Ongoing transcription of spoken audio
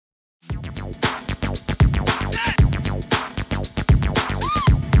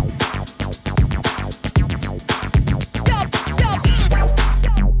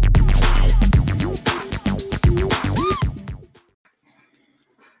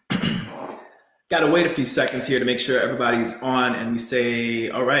Got to wait a few seconds here to make sure everybody's on and we say,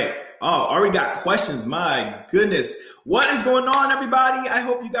 all right. Oh, already got questions. My goodness. What is going on, everybody? I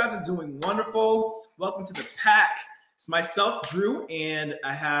hope you guys are doing wonderful. Welcome to the pack. It's myself, Drew, and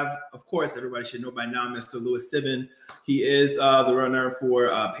I have, of course, everybody should know by now, Mr. Louis Sibin. He is the runner for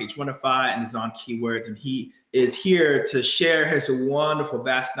Page 105 and is on Keywords, and he is here to share his wonderful,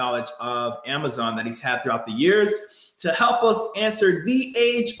 vast knowledge of Amazon that he's had throughout the years to help us answer the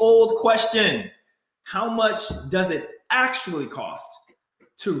age-old question. How much does it actually cost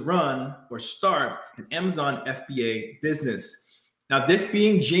to run or start an Amazon FBA business? Now, this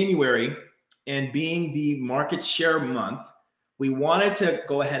being January and being the market share month, we wanted to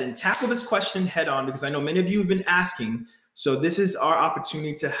go ahead and tackle this question head on because I know many of you have been asking. So this is our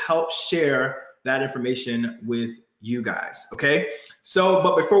opportunity to help share that information with you guys, okay? So,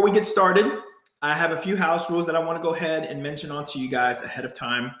 but before we get started, I have a few house rules that I want to go ahead and mention on to you guys ahead of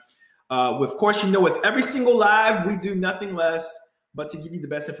time. Of course, you know, with every single live, we do nothing less but to give you the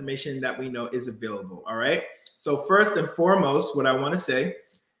best information that we know is available, all right? So first and foremost, what I want to say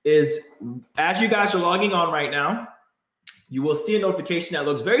is as you guys are logging on right now, you will see a notification that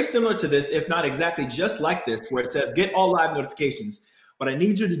looks very similar to this, if not exactly just like this, where it says get all live notifications. What I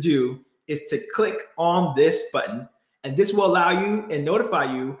need you to do is to click on this button, and this will allow you and notify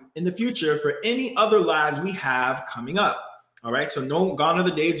you in the future for any other lives we have coming up. All right, so no, gone are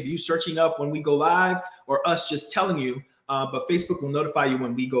the days of you searching up when we go live or us just telling you, but Facebook will notify you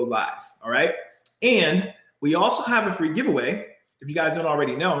when we go live, all right? And we also have a free giveaway. If you guys don't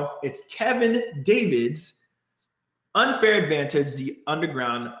already know, it's Kevin David's Unfair Advantage, the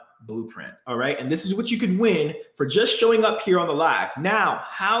Underground Blueprint, all right? And this is what you could win for just showing up here on the live. Now,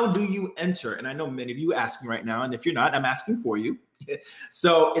 how do you enter? And I know many of you asking right now, and if you're not, I'm asking for you.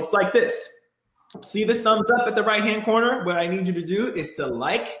 So it's like this. See this thumbs up at the right-hand corner? What I need you to do is to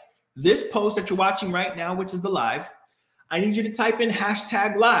like this post that you're watching right now, which is the live. I need you to type in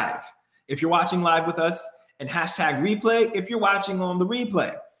hashtag live if you're watching live with us, and hashtag replay if you're watching on the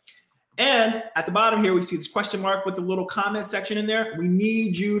replay. And at the bottom here, we see this question mark with the little comment section in there. We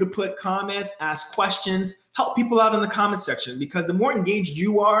need you to put comments, ask questions, help people out in the comment section, because the more engaged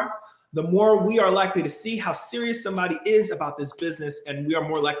you are, the more we are likely to see how serious somebody is about this business, and we are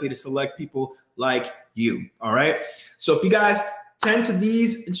more likely to select people like you, all right? So if you guys tend to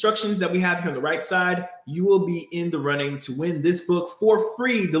these instructions that we have here on the right side, you will be in the running to win this book for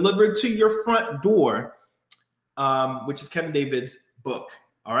free, delivered to your front door, which is Kevin David's book,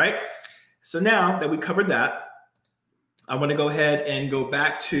 all right? So now that we covered that, I want to go ahead and go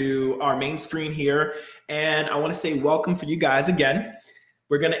back to our main screen here, and I want to say welcome for you guys again.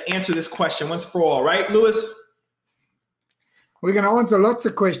 We're going to answer this question once for all, right, Louis? We're going to answer lots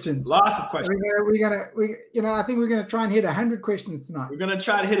of questions. Lots of questions. I think we're going to try and hit 100 questions tonight. We're going to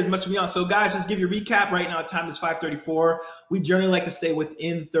try to hit as much as we want. So, guys, just give you a recap right now. Time is 5:34. We generally like to stay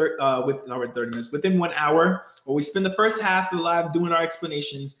within 30 minutes, within 1 hour, where we spend the first half of the live doing our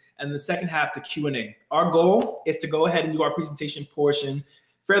explanations and the second half the Q&A. Our goal is to go ahead and do our presentation portion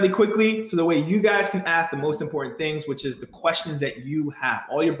fairly quickly, so the way you guys can ask the most important things, which is the questions that you have,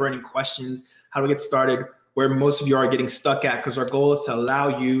 all your burning questions, how to get started, where most of you are getting stuck at, because our goal is to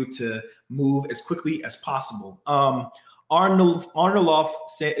allow you to move as quickly as possible. Arnold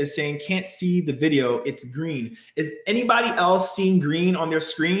is saying, can't see the video, it's green. Is anybody else seeing green on their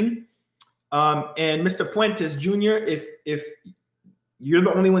screen? And Mr. Puentes Jr., if you're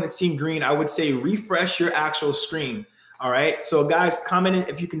the only one that's seeing green, I would say refresh your actual screen. All right, so guys, comment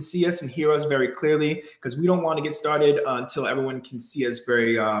if you can see us and hear us very clearly, because we don't want to get started until everyone can see us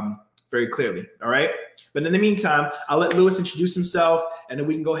very clearly, all right? But in the meantime, I'll let Louis introduce himself, and then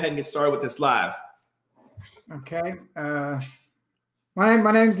we can go ahead and get started with this live. Okay,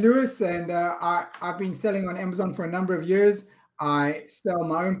 my name's Louis, and I've been selling on Amazon for a number of years. I sell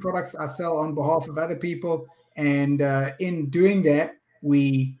my own products. I sell on behalf of other people, and in doing that,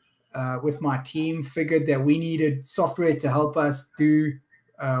 we with my team figured that we needed software to help us do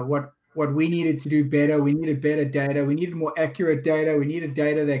what we needed to do better. We needed better data. We needed more accurate data. We needed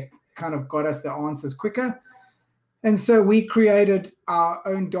data that kind of got us the answers quicker. And so we created our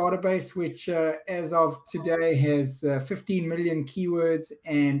own database, which as of today has 15 million keywords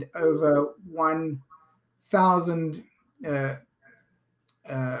and over 1,000, over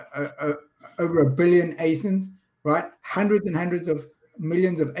 1 billion ASINs, right? Hundreds and hundreds of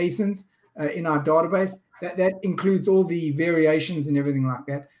millions of ASINs in our database. That includes all the variations and everything like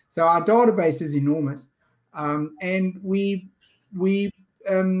that. So our database is enormous. And we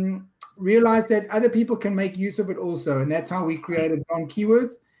realized that other people can make use of it also. And that's how we created on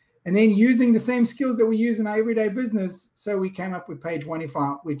Keywords. And then using the same skills that we use in our everyday business, so we came up with Page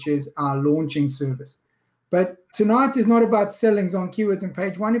Oneify, which is our launching service. But tonight is not about selling on keywords and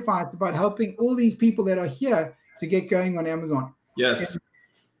Page Oneify. It's about helping all these people that are here to get going on Amazon. Yes. And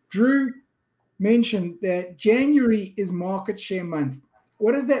Drew mentioned that January is market share month.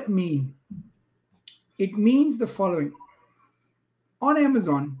 What does that mean? It means the following. On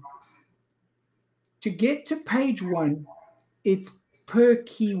Amazon, to get to page 1, it's per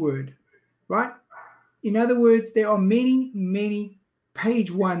keyword, right? In other words, there are many, many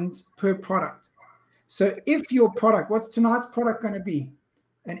page 1s per product. So if your product, what's tonight's product going to be?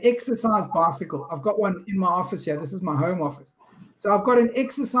 An exercise bicycle. I've got one in my office here. This is my home office. So I've got an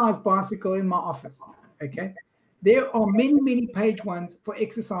exercise bicycle in my office, okay? There are many, many page 1s for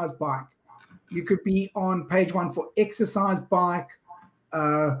exercise bike. You could be on page 1 for exercise bike,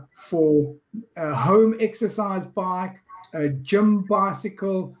 for a home exercise bike, a gym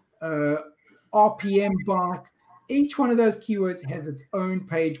bicycle, RPM bike. Each one of those keywords has its own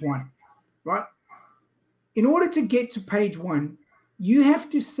page 1, right? In order to get to page 1, you have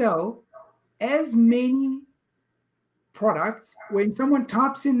to sell as many products. When someone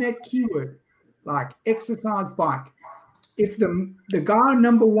types in that keyword, like exercise bike, if the guy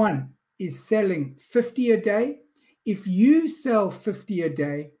number 1 is selling 50 a day, if you sell 50 a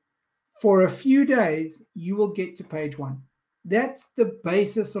day for a few days, you will get to page 1. That's the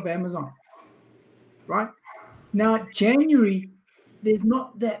basis of Amazon, right? Now, January, there's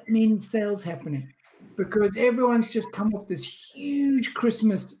not that many sales happening because everyone's just come off this huge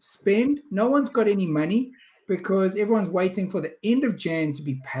Christmas spend. No one's got any money because everyone's waiting for the end of Jan to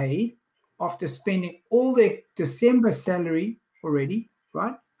be paid after spending all their December salary already,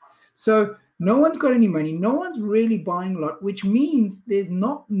 right? So no one's got any money. No one's really buying a lot, which means there's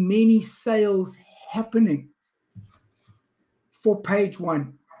not many sales happening for page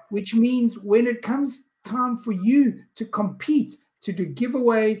 1, which means when it comes time for you to compete, to do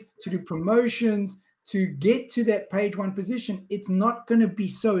giveaways, to do promotions, to get to that page 1 position, it's not going to be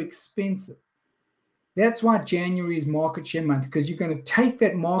so expensive. That's why January is market share month, because you're going to take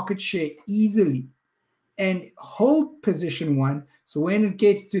that market share easily and hold position 1. So when it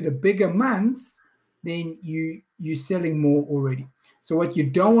gets to the bigger months, then you're selling more already. So what you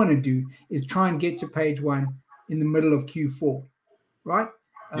don't want to do is try and get to page 1 in the middle of Q4, right?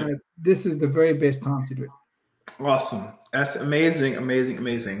 Yep. This is the very best time to do it. Awesome. That's amazing, amazing,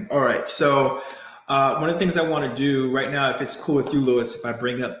 amazing. All right. So one of the things I want to do right now, if it's cool with you, Lewis, if I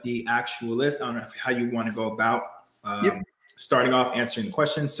bring up the actual list, I don't know how you want to go about starting off answering the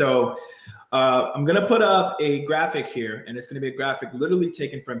question. So I'm going to put up a graphic here, and it's going to be a graphic literally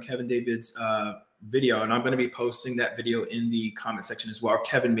taken from Kevin David's video. And I'm going to be posting that video in the comment section as well. Or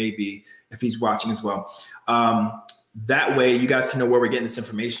Kevin may be, if he's watching as well. That way you guys can know where we're getting this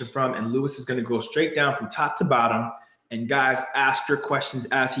information from. And Lewis is going to go straight down from top to bottom. And guys, ask your questions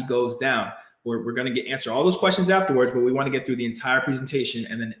as he goes down. We're going to answer all those questions afterwards, but we want to get through the entire presentation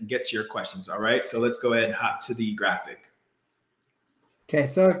and then get to your questions. All right. So let's go ahead and hop to the graphic. Okay.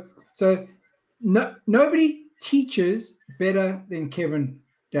 So nobody teaches better than Kevin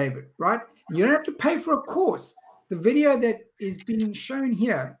David, right? You don't have to pay for a course. The video that is being shown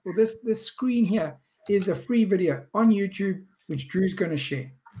here, or this screen here, is a free video on YouTube, which Drew's going to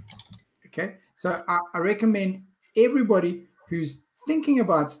share. Okay. So I recommend everybody who's thinking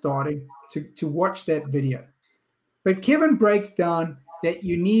about starting to watch that video. But Kevin breaks down that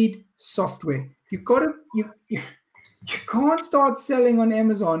you need software. You can't start selling on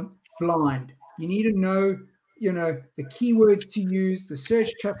Amazon blind. You need to know, the keywords to use, the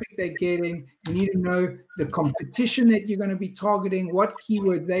search traffic they're getting. You need to know the competition that you're going to be targeting, what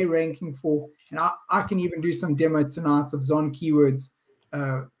keywords they're ranking for. And I can even do some demos tonight of Zon keywords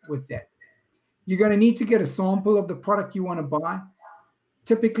with that. You're going to need to get a sample of the product you want to buy.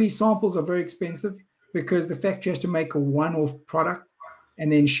 Typically, samples are very expensive because the factory has to make a one-off product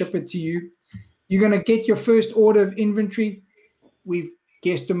and then ship it to you. You're going to get your first order of inventory. We've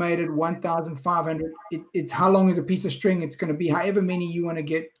guesstimated 1,500. It's how long is a piece of string. It's going to be however many you want to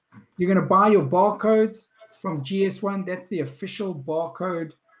get. You're going to buy your barcodes from GS1. That's the official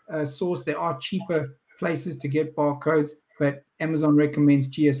barcode source. There are cheaper places to get barcodes, but Amazon recommends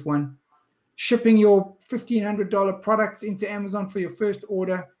GS1. Shipping your $1,500 products into Amazon for your first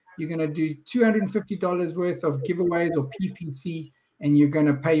order. You're going to do $250 worth of giveaways or PPC, and you're going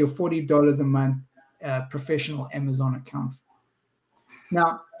to pay your $40 a month professional Amazon account.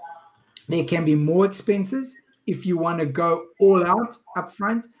 Now, there can be more expenses if you want to go all out up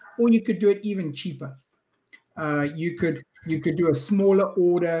front, or you could do it even cheaper. You could do a smaller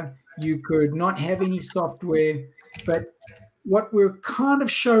order. You could not have any software, but what we're kind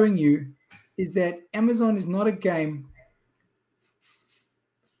of showing you is that Amazon is not a game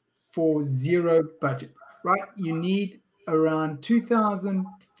for zero budget, right? You need around $2,000,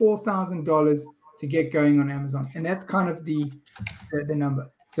 $4,000 to get going on Amazon. And that's kind of the number.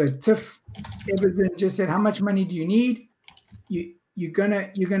 So Tiff Everson just said, how much money do you need? You're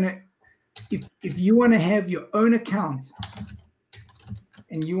gonna if you want to have your own account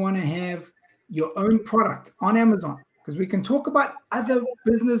and you want to have your own product on Amazon, because we can talk about other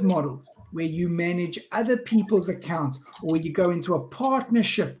business models where you manage other people's accounts or you go into a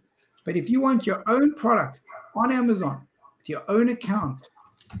partnership. But if you want your own product on Amazon with your own account,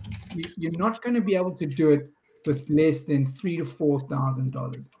 you're not going to be able to do it with less than $3,000 to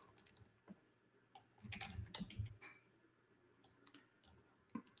 $4,000.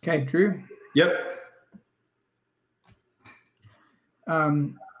 Okay, Drew. Yep.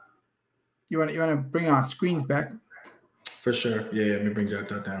 You want to bring our screens back? For sure. Yeah, let me bring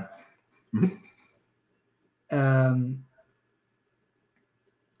that down.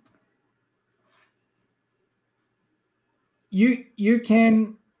 You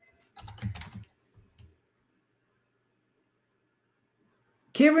can.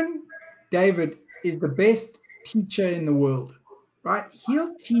 Kevin David is the best teacher in the world, right?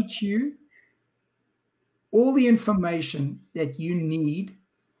 He'll teach you all the information that you need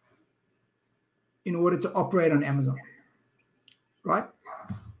in order to operate on Amazon, right?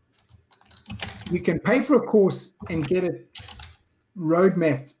 You can pay for a course and get it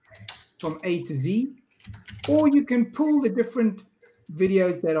roadmapped from A to Z, or you can pull the different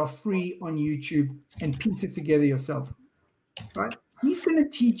videos that are free on YouTube and piece it together yourself, right? He's going to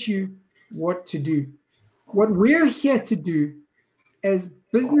teach you what to do. What we're here to do as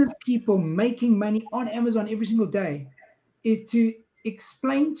business people making money on Amazon every single day is to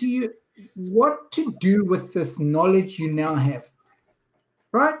explain to you what to do with this knowledge you now have,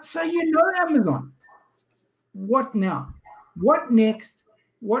 right? So you know Amazon. What now? What next?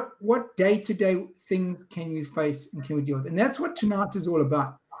 What day-to-day things can you face and can we deal with? And that's what tonight is all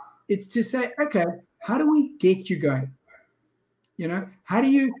about. It's to say, okay, how do we get you going? You know, how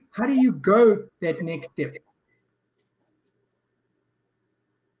do you go that next step?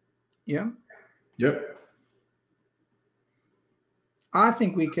 Yeah. Yep. I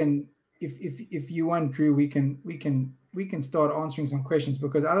think we can, if you want, Drew, we can start answering some questions,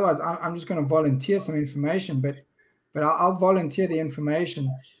 because otherwise I'm just going to volunteer some information, but I'll volunteer the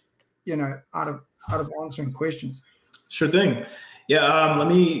information, you know, out of answering questions. Sure thing. Yeah. Let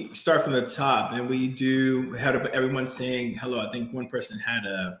me start from the top, and we had everyone saying hello. I think one person had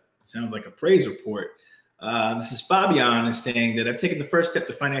sounds like a praise report. This is Fabian is saying that I've taken the first step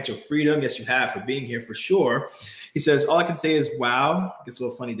to financial freedom. Yes, you have, for being here for sure. He says, all I can say is, wow. It gets a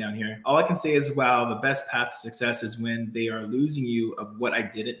little funny down here. All I can say is, wow, the best path to success is when they are losing you of what I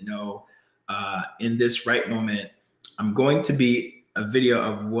didn't know in this right moment. I'm going to be a video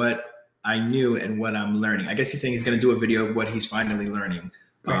of what I knew and what I'm learning. I guess he's saying he's going to do a video of what he's finally learning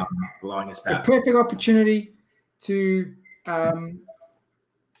along his path. A perfect opportunity to...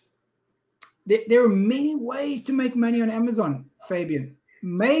 There are many ways to make money on Amazon, Fabian.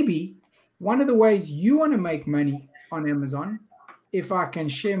 Maybe one of the ways you want to make money on Amazon, if I can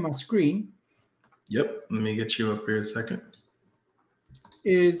share my screen. Yep, let me get you up here a second.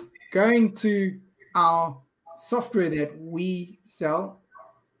 Is going to our software that we sell.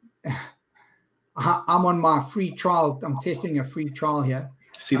 I'm on my free trial. I'm testing a free trial here.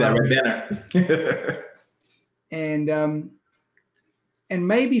 See that red banner. And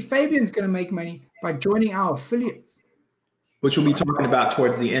maybe Fabian's going to make money by joining our affiliates, which we'll be talking about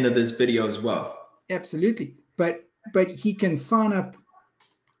towards the end of this video as well. Absolutely. But he can sign up,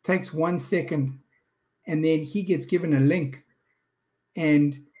 takes 1 second, and then he gets given a link.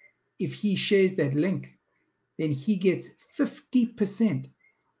 And if he shares that link, then he gets 50%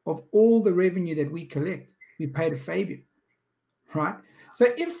 of all the revenue that we collect. We pay to Fabian, right? So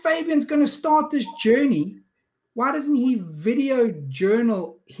if Fabian's going to start this journey, why doesn't he video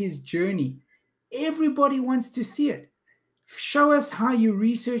journal his journey? Everybody wants to see it. Show us how you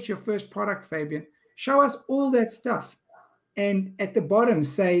research your first product, Fabian. Show us all that stuff. And at the bottom,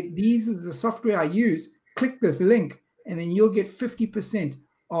 say, these is the software I use. Click this link, and then you'll get 50%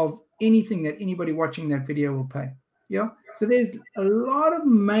 of anything that anybody watching that video will pay. Yeah. So there's a lot of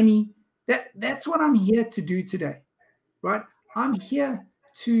money. That's what I'm here to do today, right? I'm here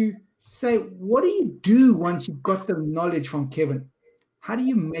to say, what do you do once you've got the knowledge from Kevin? How do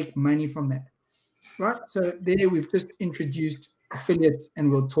you make money from that? Right? So there we've just introduced affiliates,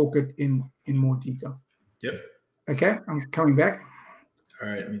 and we'll talk it in more detail. Yep. Okay, I'm coming back. All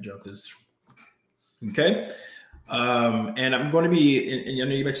right, let me drop this. Okay. And I'm going to be, and I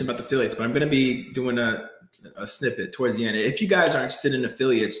know you mentioned about the affiliates, but I'm going to be doing a snippet towards the end. If you guys are interested in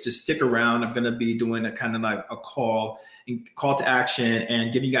affiliates, just stick around. I'm going to be doing a kind of like a call to action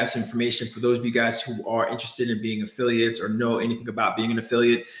and giving you guys some information for those of you guys who are interested in being affiliates or know anything about being an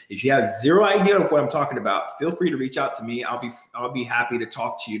affiliate. If you have zero idea of what I'm talking about, feel free to reach out to me. I'll be happy to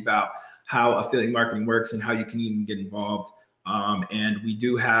talk to you about how affiliate marketing works and how you can even get involved. And we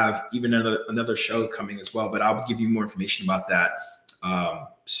do have even another show coming as well, but I'll give you more information about that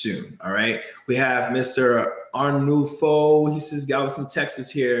soon. All right. We have Mr. Arnulfo. He says Galveston,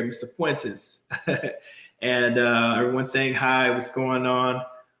 Texas here. Mr. Puentes. And everyone's saying hi. What's going on?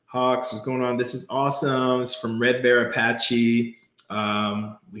 Hawks, what's going on? This is awesome. It's from Red Bear Apache.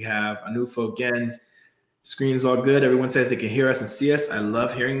 We have Arnulfo again. Screen's all good. Everyone says they can hear us and see us. I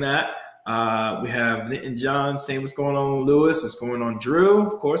love hearing that. We have Nick and John saying what's going on, Lewis. What's going on, Drew?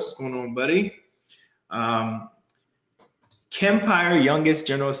 Of course, what's going on, buddy? Kempire Youngest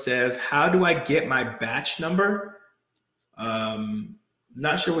General says, how do I get my batch number?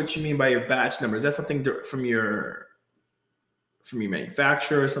 Not sure what you mean by your batch number. Is that something from your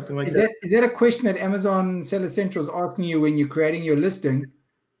manufacturer or something like that? Is that a question that Amazon Seller Central is asking you when you're creating your listing?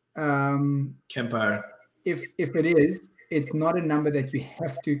 Kempire. If it is, it's not a number that you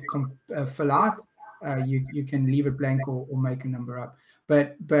have to fill out. You can leave it blank or make a number up.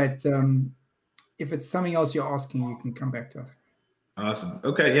 But if it's something else you're asking, you can come back to us. Awesome.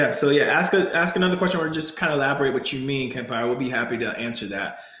 Okay. Yeah. So yeah, ask another question or just kind of elaborate what you mean, Kempire. We'll be happy to answer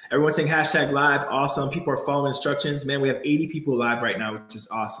that. Everyone's saying hashtag live. Awesome. People are following instructions. Man, we have 80 people live right now, which is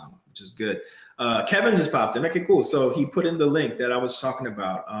awesome, which is good. Kevin just popped in. Okay, cool. So he put in the link that I was talking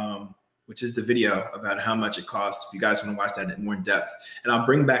about, which is the video about how much it costs if you guys want to watch that in more depth. And I'll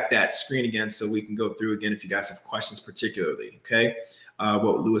bring back that screen again so we can go through again if you guys have questions particularly, okay,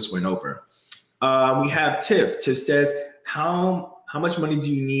 what Lewis went over. We have Tiff. Tiff says, how much money do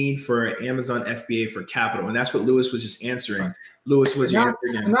you need for Amazon FBA for capital? And that's what Lewis was just answering. Lewis was your answer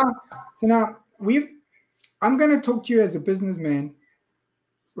again. So now I'm going to talk to you as a businessman,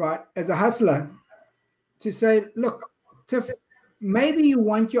 right, as a hustler, to say, look, Tiff, maybe you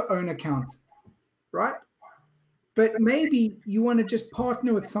want your own account, right? But maybe you want to just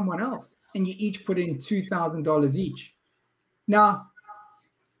partner with someone else and you each put in $2,000 each. Now,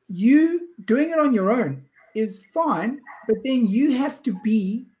 you doing it on your own is fine, but then you have to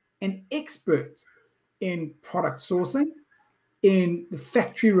be an expert in product sourcing, in the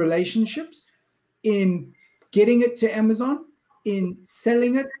factory relationships, in getting it to Amazon, in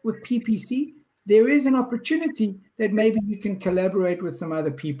selling it with PPC. There is an opportunity that maybe you can collaborate with some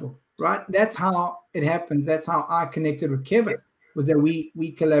other people, right? That's how it happens. That's how I connected with Kevin, was that we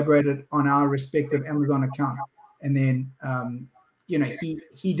collaborated on our respective Amazon accounts. And then,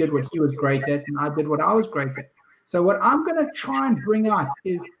 he did what he was great at and I did what I was great at. So what I'm going to try and bring out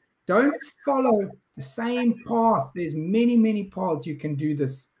is don't follow the same path. There's many, many paths you can do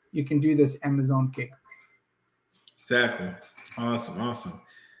this. You can do this Amazon kick. Exactly. Awesome. Awesome.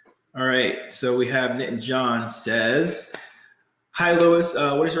 All right. So we have Nitin John says, hi, Lewis.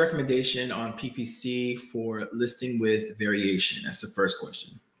 What is your recommendation on PPC for listing with variation? That's the first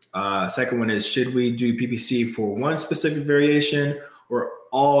question. Second one is, should we do PPC for one specific variation or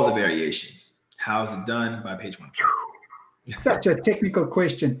all the variations? How's it done? By page 1. Such a technical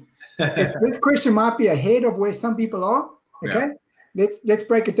question. This question might be ahead of where some people are. Okay. Yeah. Let's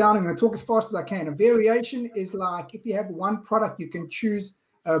break it down. I'm going to talk as fast as I can. A variation is like if you have one product, you can choose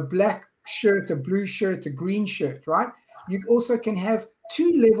a black shirt, a blue shirt, a green shirt, right? You also can have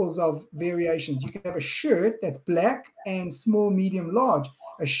 2 levels of variations. You can have a shirt that's black and small, medium, large.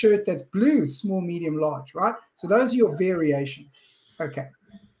 A shirt that's blue, small, medium, large, right? So those are your variations. Okay.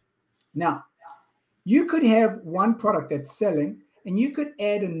 Now, you could have one product that's selling and you could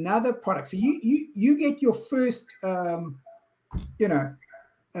add another product. So you get your first,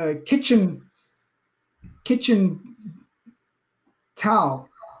 kitchen towel.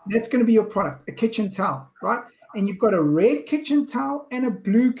 That's going to be your product, a kitchen towel, right? And you've got a red kitchen towel and a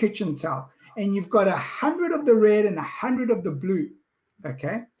blue kitchen towel. And you've got 100 of the red and 100 of the blue.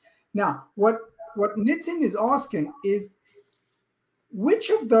 Okay. Now, what Nitin is asking is, which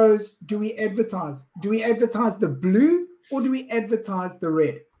of those do we advertise? Do we advertise the blue or do we advertise the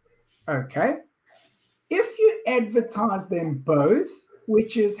red? Okay. If you advertise them both,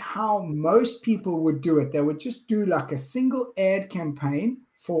 which is how most people would do it, they would just do like a single ad campaign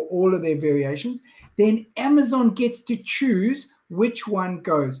for all of their variations, then Amazon gets to choose which one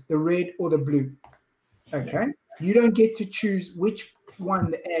goes, the red or the blue. Okay. You don't get to choose which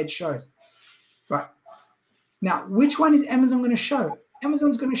one the ad shows. Right. Now, which one is Amazon going to show?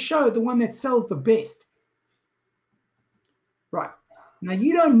 Amazon's going to show the one that sells the best. Right. Now,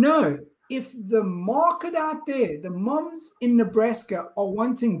 you don't know if the market out there, the moms in Nebraska are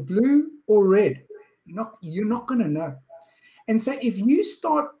wanting blue or red. You're not going to know. And so if you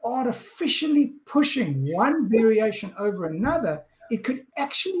start artificially pushing one variation over another, it could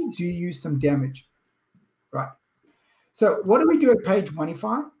actually do you some damage. Right. So what do we do at Page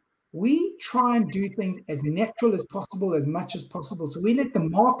 25? We try and do things as natural as possible, as much as possible. So we let the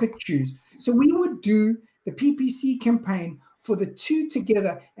market choose. So we would do the PPC campaign for the two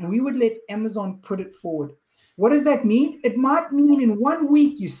together, and we would let Amazon put it forward. What does that mean? It might mean in 1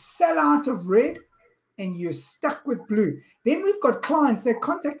 week you sell out of red and you're stuck with blue. Then we've got clients that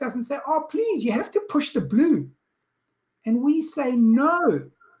contact us and say, oh, please, you have to push the blue. And we say, no.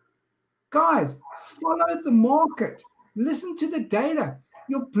 Guys, follow the market. Listen to the data.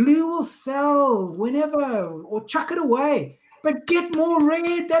 Your blue will sell whenever, or chuck it away. But get more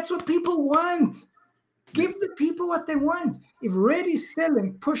red. That's what people want. Give the people what they want. If red is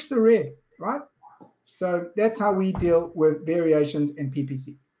selling, push the red, right? So that's how we deal with variations in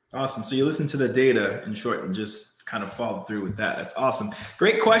PPC. Awesome. So you listen to the data in short and just kind of follow through with that. That's awesome.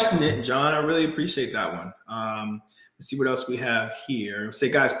 Great question, John. I really appreciate that one. Let's see what else we have here. Say,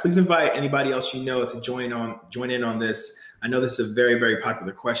 guys, please invite anybody else you know to join in on this. I know this is a very, very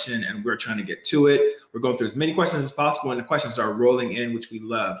popular question, and we're trying to get to it. We're going through as many questions as possible, and the questions are rolling in, which we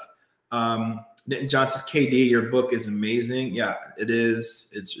love. John says, KD, your book is amazing. Yeah, it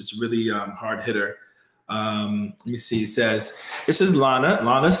is. It's really hard hitter. Let me see. He says, this is Lana.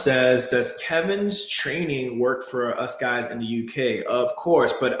 Lana says, does Kevin's training work for us guys in the UK? Of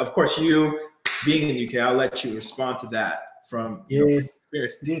course, but of course, you being in the UK, I'll let you respond to that from yes. You're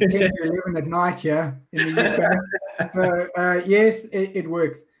 11 at night here in the UK. So yes, it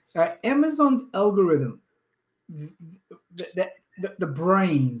works. Amazon's algorithm, the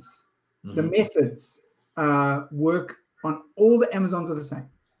brains, the methods work on all the Amazons are the same.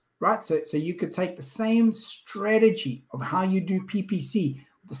 Right, so you could take the same strategy of how you do PPC,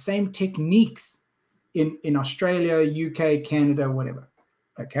 the same techniques in Australia, UK, Canada, whatever.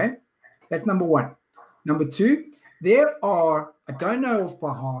 Okay, that's number one. Number two, there are, I don't know off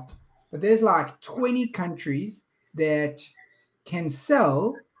by heart, but there's like 20 countries that can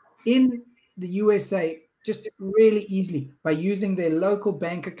sell in the USA just really easily by using their local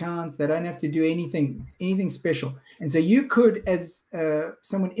bank accounts. They don't have to do anything special. And so you could, as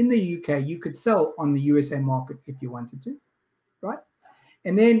someone in the UK, you could sell on the USA market if you wanted to, right?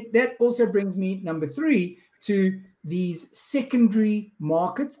 And then that also brings me, number three, to these secondary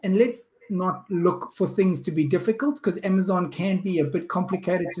markets. And let's not look for things to be difficult because Amazon can be a bit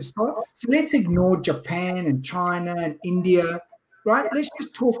complicated to start. So let's ignore Japan and China and India. Right, let's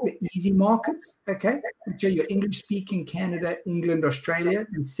just talk the easy markets, okay? Which are your English-speaking Canada, England, Australia,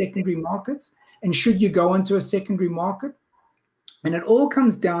 and secondary markets. And should you go into a secondary market? And it all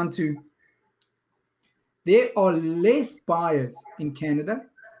comes down to there are less buyers in Canada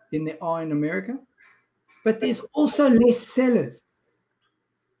than there are in America, but there's also less sellers.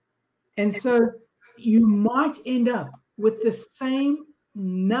 And so you might end up with the same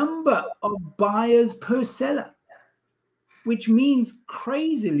number of buyers per seller, which means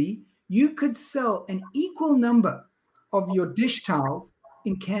crazily, you could sell an equal number of your dish towels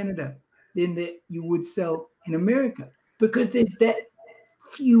in Canada than that you would sell in America because there's that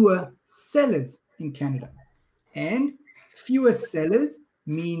fewer sellers in Canada. And fewer sellers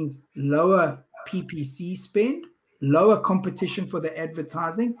means lower PPC spend, lower competition for the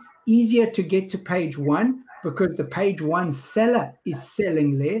advertising, easier to get to page one because the page one seller is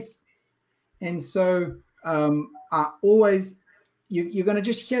selling less. And so I always, you're going to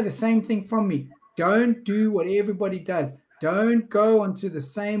just hear the same thing from me. Don't do what everybody does. Don't go onto the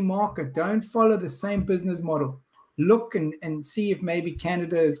same market. Don't follow the same business model. Look and see if maybe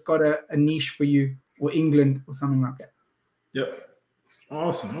Canada has got a niche for you, or England or something like that. Yep.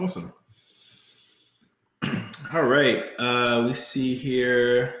 Awesome. All right. We see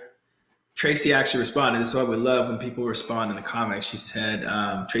here Tracy actually responded. This is what we love when people respond in the comments. She said,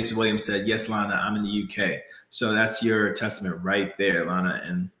 Tracy Williams said, yes, Lana, I'm in the UK. So that's your testament right there, Lana.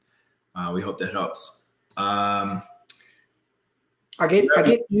 And we hope that helps. I get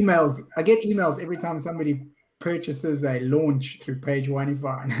emails every time somebody purchases a launch through page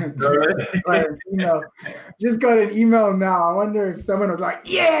 25. Email. Just got an email now. I wonder if someone was like,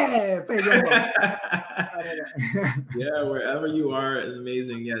 yeah, page 25. Yeah, wherever you are is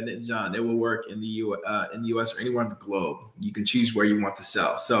amazing. Yeah, John, it will work in the US or anywhere on the globe. You can choose where you want to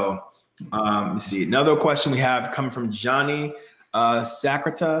sell. So let me see. Another question we have coming from Johnny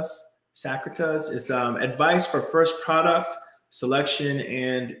Sacritas. Sacritas is advice for first product selection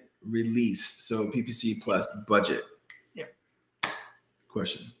and release. So PPC plus budget. Yeah.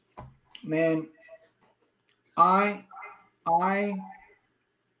 question? Man, I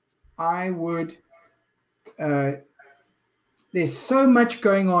would. There's so much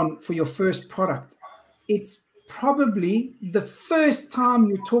going on for your first product. It's probably the first time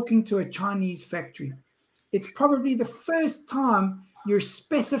you're talking to a Chinese factory. It's probably the first time you're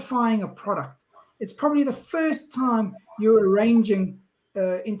specifying a product. It's probably the first time you're arranging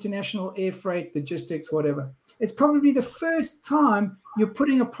international air freight, logistics, whatever. It's probably the first time you're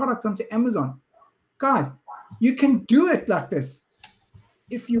putting a product onto Amazon. Guys, you can do it like this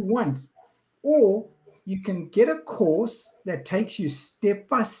if you want, or you can get a course that takes you step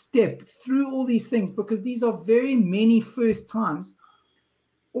by step through all these things, because these are very many first times.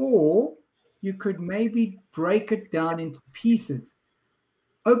 Or you could maybe break it down into pieces.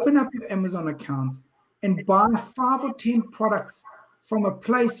 Open up your Amazon account and buy 5 or 10 products from a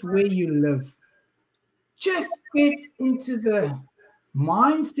place where you live. Just get into the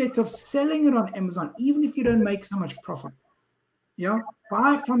mindset of selling it on Amazon, even if you don't make so much profit.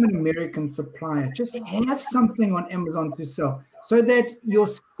 Buy it from an American supplier. Just have something on Amazon to sell so that your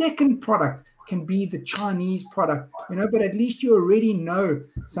second product can be the Chinese product, but at least you already know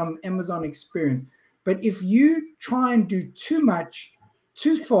some Amazon experience. But if you try and do too much,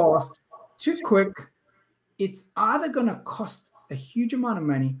 too fast, too quick, it's either going to cost a huge amount of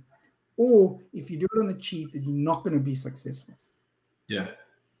money, or if you do it on the cheap, you're not going to be successful. Yeah.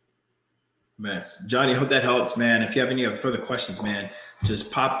 Man, Johnny, I hope that helps, man. If you have any other further questions, man,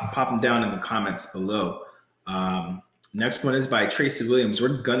 just pop them down in the comments below. Next one is by Tracy Williams.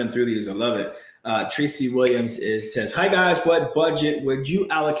 We're gunning through these. I love it. Tracy Williams says, hi, guys. What budget would you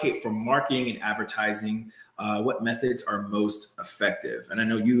allocate for marketing and advertising? What methods are most effective? And I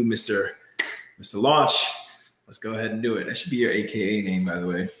know you, Mr. Launch. Let's go ahead and do it. That should be your AKA name, by the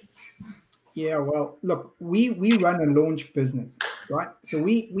way. Yeah, well, look, we run a launch business, right? So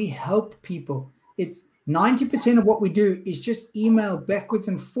we help people. It's 90% of what we do is just email backwards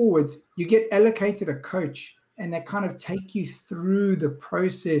and forwards. You get allocated a coach, and they kind of take you through the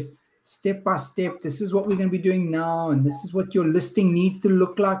process step by step. This is what we're going to be doing now, and this is what your listing needs to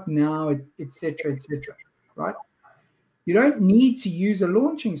look like now, et cetera, right? You don't need to use a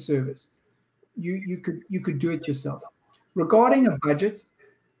launching service. You could do it yourself. Regarding a budget,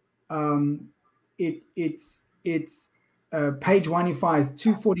 it's page Oneify is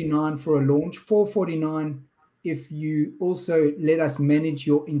 $249 for a launch, $449 if you also let us manage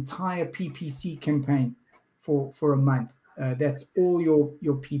your entire PPC campaign for a month. That's all your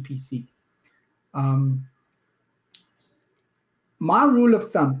PPC. My rule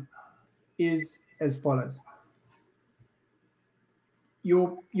of thumb is as follows.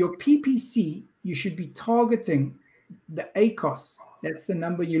 Your PPC, you should be targeting the ACOS. That's the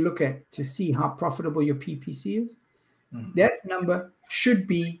number you look at to see how profitable your PPC is. Mm-hmm. That number should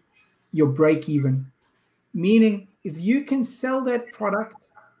be your break even. Meaning, if you can sell that product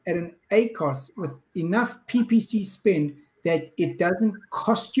at an ACOS with enough PPC spend that it doesn't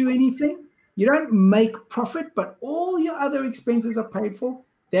cost you anything, you don't make profit, but all your other expenses are paid for,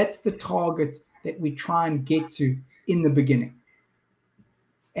 that's the target that we try and get to in the beginning.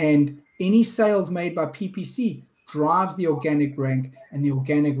 And any sales made by PPC drives the organic rank, and the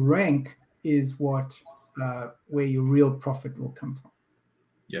organic rank is what where your real profit will come from.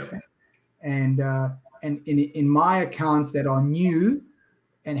 Yeah. Okay? And in my accounts that are new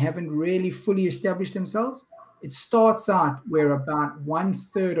and haven't really fully established themselves, it starts out where about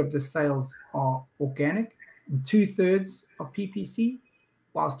 1/3 of the sales are organic and 2/3 are PPC,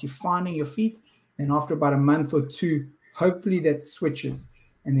 whilst you're finding your feet. And after about a month or two, hopefully that switches.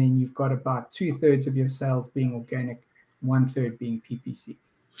 And then you've got about 2/3 of your sales being organic, 1/3 being PPC.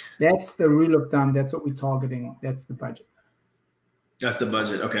 That's the rule of thumb. That's what we're targeting. That's the budget. That's the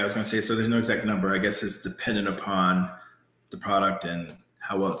budget. Okay, I was going to say, so there's no exact number. I guess it's dependent upon the product and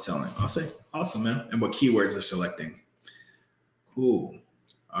how well it's selling. I'll say, awesome, man. And what keywords they're selecting. Cool.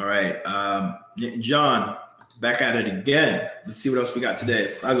 All right. John, back at it again. Let's see what else we got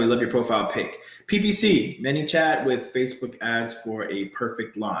today. I really love your profile pic. PPC, ManyChat with Facebook ads for a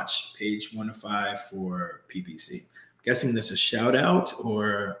perfect launch. Page 105 for PPC. I'm guessing this is a shout out,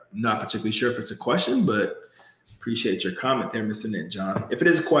 or I'm not particularly sure if it's a question, but appreciate your comment there, Mr. Nick John. If it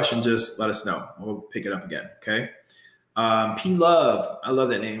is a question, just let us know. We'll pick it up again, okay? P Love, I love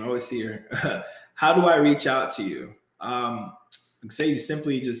that name. I always see her. How do I reach out to you? Say you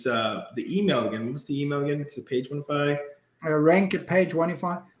simply just the email again. What's the email again? It's page 105. Rank at page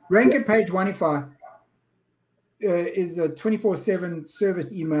 105. Rank at page 105 is a 24/7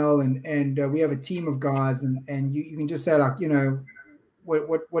 serviced email, and we have a team of guys, and you can just say, like,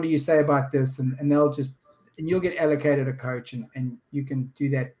 what do you say about this, and they'll just and you'll get allocated a coach, and you can do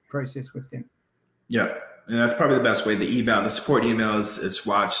that process with them. Yeah. And that's probably the best way. The email, the support email it's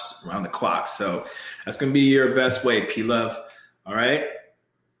watched around the clock. So that's going to be your best way, P-Love. All right.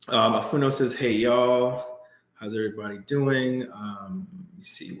 Afuno says, hey, y'all, how's everybody doing? Let me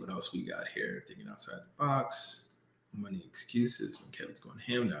see what else we got here. Thinking outside the box. Money excuses when Kevin's going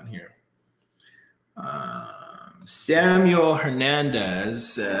ham down here. Samuel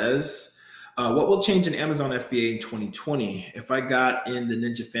Hernandez says, what will change in Amazon FBA in 2020 if I got in the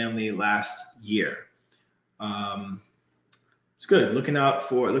Ninja family last year? It's good. Looking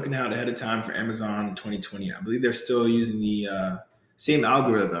out ahead of time for Amazon in 2020. I believe they're still using the same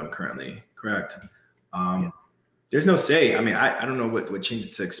algorithm currently, correct? There's no say. I mean, I don't know what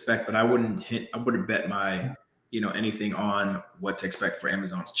changes to expect, but I wouldn't bet my anything on what to expect for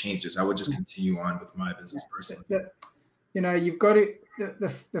Amazon's changes. I would just continue on with my business personally. You've got to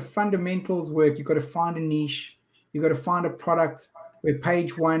the fundamentals work. You've got to find a niche. You've got to find a product where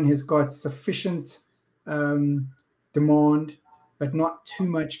page one has got sufficient demand, but not too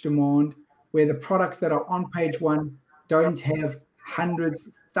much demand, where the products that are on page one don't have hundreds,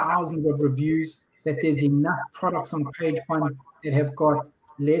 thousands of reviews, that there's enough products on page one that have got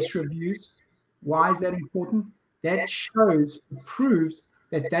less reviews. Why is that important? That proves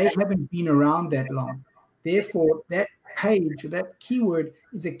that they haven't been around that long. Therefore, that page or that keyword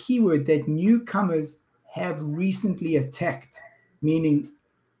is a keyword that newcomers have recently attacked, meaning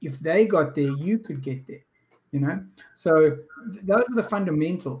if they got there, you could get there. So those are the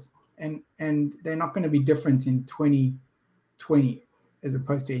fundamentals, and they're not going to be different in 2020 as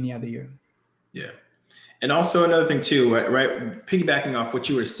opposed to any other year. Yeah. And also another thing too, right? Piggybacking off what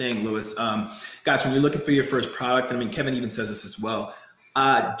you were saying, Lewis, guys, when you're looking for your first product, I mean, Kevin even says this as well.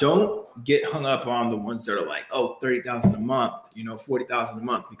 Don't get hung up on the ones that are like, oh, 30,000 a month, 40,000 a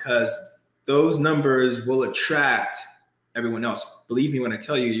month, because those numbers will attract everyone else. Believe me when I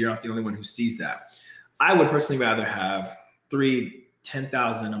tell you, you're not the only one who sees that. I would personally rather have 3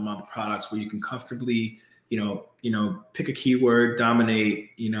 $10,000 a month products where you can comfortably, pick a keyword,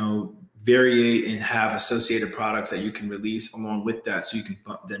 dominate, variate, and have associated products that you can release along with that, so you can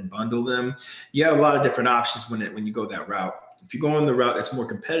then bundle them. You have a lot of different options when you go that route. If you go on the route that's more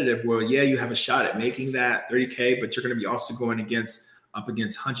competitive, well, yeah, you have a shot at making that 30K, but you're going to be also going up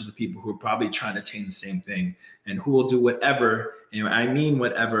against hundreds of people who are probably trying to attain the same thing, and who will do whatever,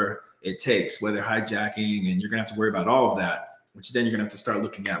 whatever it takes, whether hijacking, and you're going to have to worry about all of that, which then you're going to have to start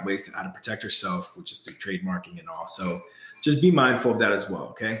looking at ways to how to protect yourself, which is through trademarking and all. So just be mindful of that as well.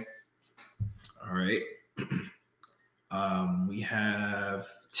 Okay. All right. We have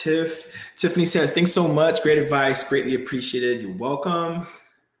Tiffany says, thanks so much. Great advice. Greatly appreciated. You're welcome.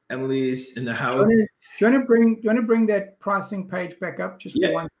 Emily's in the house. Do you want to bring that pricing page back up just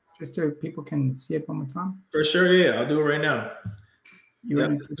for once, just so people can see it one more time? For sure. Yeah. I'll do it right now.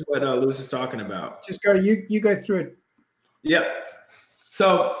 This is what Lewis is talking about. Just go. You go through it. Yep.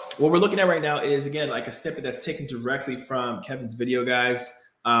 So what we're looking at right now is, again, like a snippet that's taken directly from Kevin's video, guys.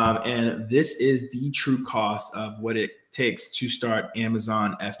 And this is the true cost of what it takes to start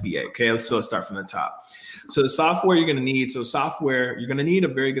Amazon FBA. Okay, let's start from the top. So the software you're going to need. You're going to need a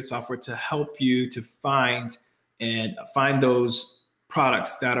very good software to help you to find those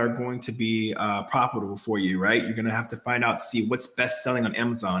products that are going to be profitable for you, right? You're going to have to find out to see what's best selling on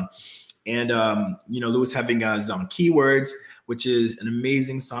Amazon. And, Lewis having his own keywords, which is an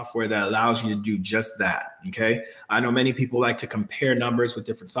amazing software that allows you to do just that. Okay. I know many people like to compare numbers with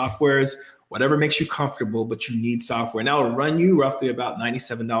different softwares, whatever makes you comfortable, but you need software. Now it'll run you roughly about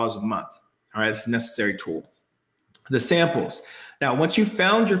 $97 a month. All right. It's a necessary tool. The samples. Now, once you've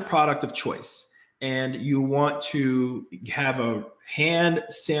found your product of choice and you want to have a hand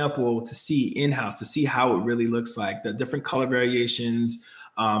sample to see in-house, to see how it really looks like, the different color variations.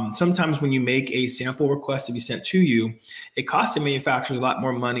 Sometimes when you make a sample request to be sent to you, it costs the manufacturer a lot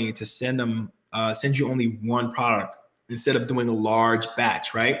more money to send you only one product instead of doing a large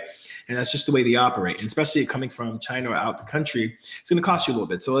batch, right? And that's just the way they operate. And especially coming from China or out the country, it's going to cost you a little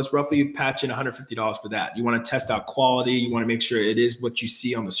bit. So let's roughly patch in $150 for that. You want to test out quality. You want to make sure it is what you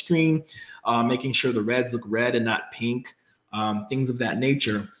see on the screen, making sure the reds look red and not pink, things of that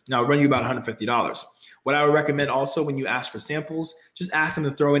nature. Now, it'll run you about $150. What I would recommend also when you ask for samples, just ask them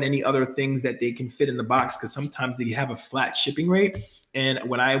to throw in any other things that they can fit in the box, because sometimes they have a flat shipping rate. And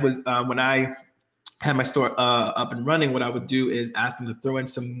when I had my store up and running, what I would do is ask them to throw in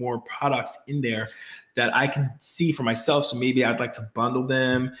some more products in there that I can see for myself. So maybe I'd like to bundle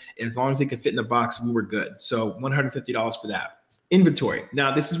them. As long as they can fit in the box, we were good. So $150 for that. Inventory.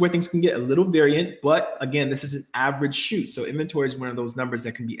 Now, this is where things can get a little variant, but again, this is an average shoot. So inventory is one of those numbers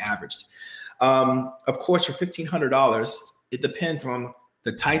that can be averaged. Of course, for $1,500, it depends on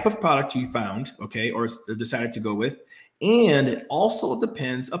the type of product you found, okay, or decided to go with. And it also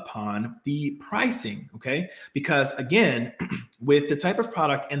depends upon the pricing, okay? Because again, with the type of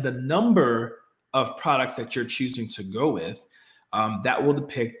product and the number of products that you're choosing to go with, that will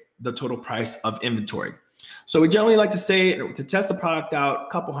depict the total price of inventory. So we generally like to say to test the product out, a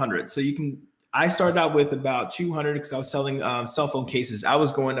couple hundred. So I started out with about 200 because I was selling cell phone cases. I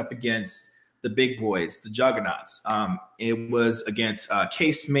was going up against the big boys, the juggernauts. It was against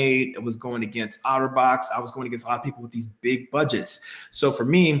Casemate. It was going against OtterBox. I was going against a lot of people with these big budgets. So for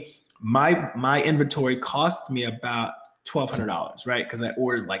me, my inventory cost me about $1,200, right? Because I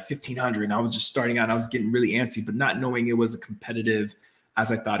ordered like 1,500 and I was just starting out. And I was getting really antsy, but not knowing it was as competitive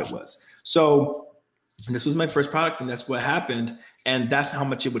as I thought it was. So this was my first product, and that's what happened. And that's how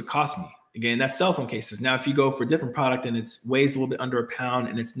much it would cost me. Again, that's cell phone cases. Now, if you go for a different product and it weighs a little bit under a pound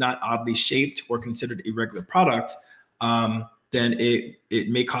and it's not oddly shaped or considered a regular product, then it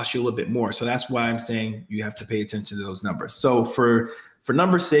may cost you a little bit more. So that's why I'm saying you have to pay attention to those numbers. So for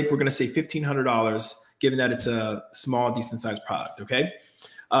number's sake, we're going to say $1,500, given that it's a small, decent sized product. Okay.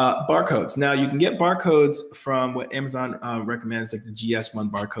 Barcodes. Now you can get barcodes from what Amazon recommends, like the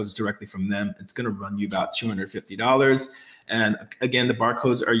GS1 barcodes directly from them. It's going to run you about $250. And again, the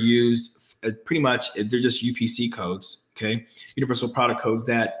barcodes are used pretty much, they're just UPC codes, okay? Universal product codes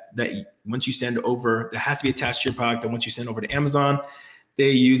that once you send over, that has to be attached to your product. And once you send over to Amazon, they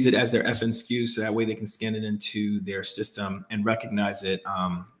use it as their FNSKU, so that way they can scan it into their system and recognize it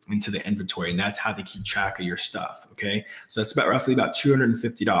into the inventory. And that's how they keep track of your stuff, okay? So it's roughly about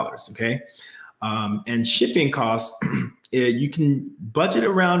 $250, okay? And shipping costs, you can budget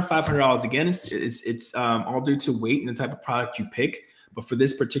around $500. Again, it's all due to weight and the type of product you pick. But for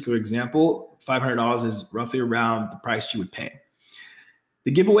this particular example, $500 is roughly around the price you would pay.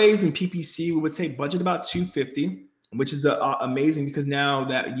 The giveaways in PPC, we would say budget about $250, which is amazing because now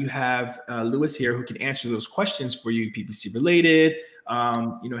that you have Lewis here who can answer those questions for you, PPC related,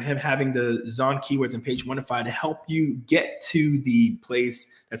 him having the Zon keywords and page 1-5 to help you get to the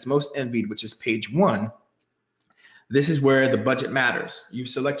place that's most envied, which is page 1. This is where the budget matters. You've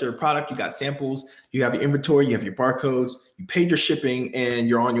selected a product, you got samples, you have your inventory, you have your barcodes, you paid your shipping, and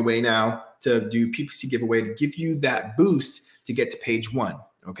you're on your way now to do PPC giveaway to give you that boost to get to page 1,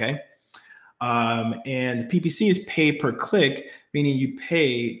 okay? And PPC is pay per click, meaning you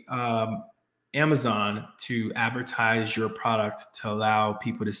pay Amazon to advertise your product to allow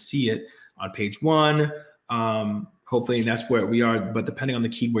people to see it on page 1. Hopefully that's where we are, but depending on the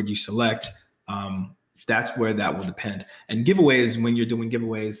keyword you select, that's where that will depend. And giveaways, when you're doing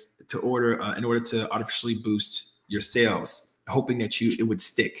giveaways in order to artificially boost your sales, hoping that it would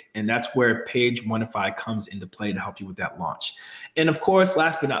stick. And that's where page 1-5 comes into play to help you with that launch. And of course,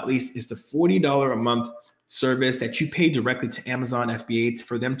 last but not least, is the $40 a month service that you pay directly to Amazon FBA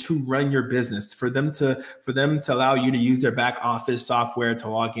for them to run your business, for them to allow you to use their back office software to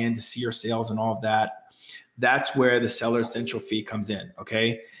log in to see your sales and all of that. That's where the seller central fee comes in,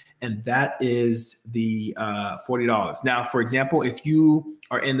 okay? And that is the $40. Now, for example, if you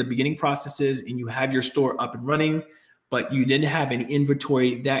are in the beginning processes and you have your store up and running, but you didn't have any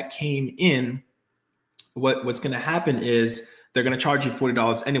inventory that came in, what's going to happen is they're going to charge you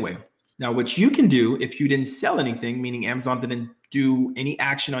 $40 anyway. Now, what you can do if you didn't sell anything, meaning Amazon didn't do any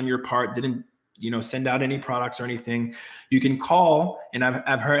action on your part, didn't send out any products or anything, you can call. And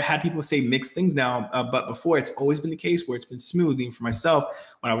I've had people say mixed things now, but before it's always been the case where it's been smooth. Even for myself,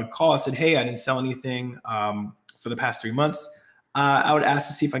 when I would call, I said, hey, I didn't sell anything for the past 3 months. I would ask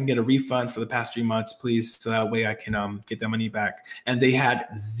to see if I can get a refund for the past 3 months, please, so that way I can get that money back. And I had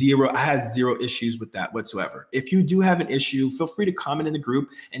zero issues with that whatsoever. If you do have an issue, feel free to comment in the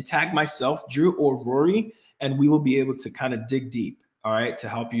group and tag myself, Drew, or Rory, and we will be able to kind of dig deep, all right, to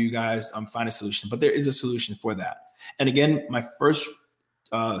help you guys find a solution. But there is a solution for that. And again, my first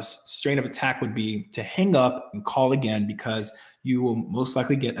strain of attack would be to hang up and call again, because you will most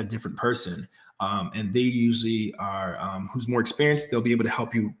likely get a different person. And they usually are who's more experienced. They'll be able to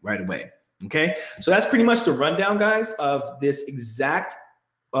help you right away. Okay, so that's pretty much the rundown, guys, of this exact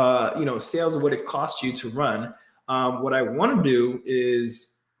sales of what it costs you to run. What I want to do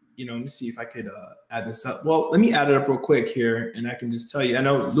is, let me see if I could add this up. Well, let me add it up real quick here, and I can just tell you. I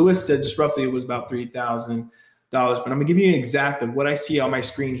know Lewis said just roughly it was about $3,000, but I'm gonna give you an exact of what I see on my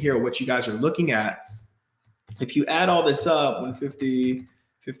screen here, what you guys are looking at. If you add all this up, 150.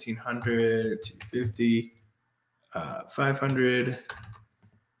 1,500, 250, 500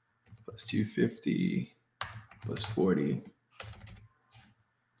 plus 250 plus 40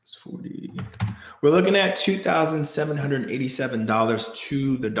 plus 40. We're looking at $2,787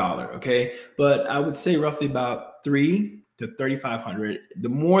 to the dollar, okay? But I would say roughly about $3,000 to $3,500. The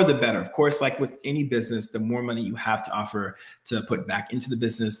more, the better. Of course, like with any business, the more money you have to offer to put back into the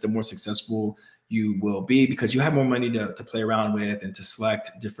business, the more successful you will be because you have more money to play around with and to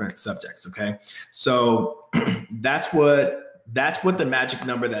select different subjects, okay? So that's what the magic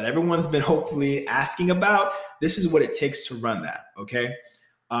number that everyone's been hopefully asking about. This is what it takes to run that, okay?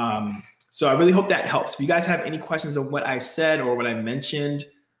 So I really hope that helps. If you guys have any questions of what I said or what I mentioned,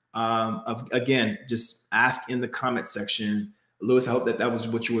 again, just ask in the comment section. Lewis, I hope that was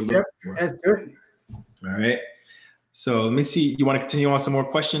what you were looking for. That's good. All right. So let me see. You want to continue on some more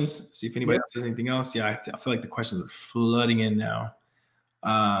questions? See if anybody else has anything else. Yeah, I feel like the questions are flooding in now.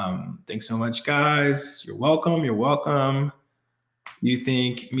 Thanks so much, guys. You're welcome. You're welcome. You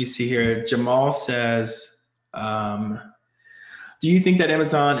think, let me see here. Jamal says, do you think that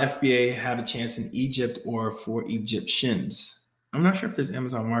Amazon FBA have a chance in Egypt or for Egyptians? I'm not sure if there's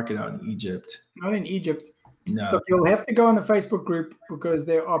Amazon market out in Egypt. Not in Egypt. No. Look, you'll have to go on the Facebook group because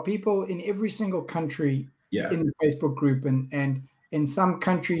there are people in every single country in the Facebook group. And in some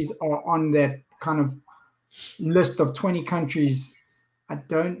countries are on that kind of list of 20 countries. I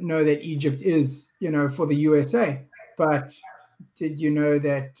don't know that Egypt is, for the USA. But did you know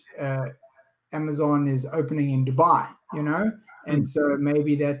that Amazon is opening in Dubai, And so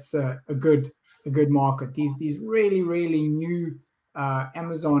maybe that's a good market. These really, really new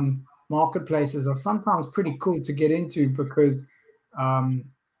Amazon marketplaces are sometimes pretty cool to get into because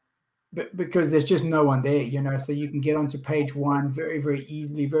there's just no one there, So you can get onto page one very, very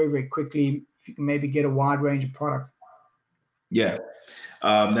easily, very, very quickly. If you can maybe get a wide range of products. Yeah.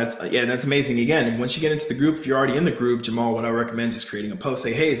 That's amazing. Again, once you get into the group, if you're already in the group, Jamal, what I recommend is creating a post.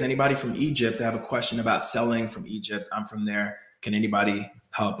 Say, hey, is anybody from Egypt? I have a question about selling from Egypt. I'm from there. Can anybody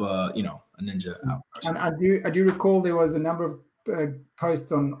help? A ninja out? And I do recall there was a number of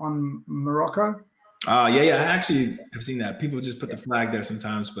posts on Morocco. Yeah. I actually have seen that. People just put the flag there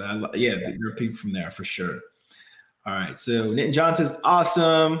sometimes, but there are people from there for sure. All right. So Nitin John says,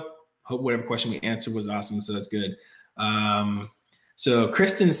 awesome. Hope whatever question we answered was awesome. So that's good. So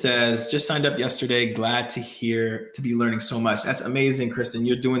Kristen says, just signed up yesterday. Glad to be learning so much. That's amazing, Kristen.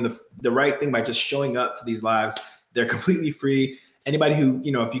 You're doing the right thing by just showing up to these lives. They're completely free. Anybody who,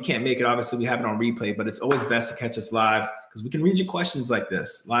 if you can't make it, obviously we have it on replay, but it's always best to catch us live because we can read your questions like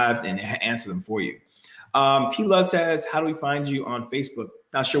this live and answer them for you. P Love says, how do we find you on Facebook?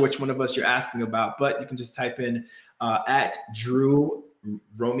 Not sure which one of us you're asking about, but you can just type in at Drew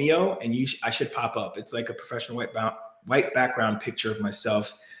Romeo and I should pop up. It's like a professional white background picture of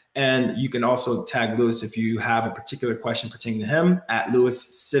myself. And you can also tag Lewis if you have a particular question pertaining to him at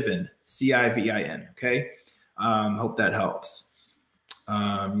Lewis Civin, Civin. Okay. Hope that helps.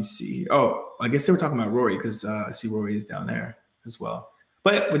 Let me see. Oh, I guess they were talking about Rory because I see Rory is down there as well.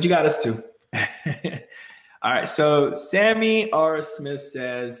 But you got us too. All right. So Sammy R. Smith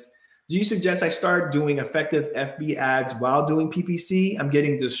says, do you suggest I start doing effective FB ads while doing PPC? I'm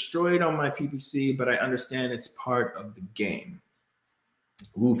getting destroyed on my PPC, but I understand it's part of the game.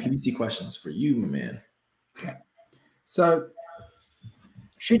 Ooh, PPC questions for you, my man. Okay. So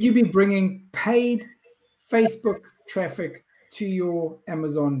should you be bringing paid Facebook traffic to your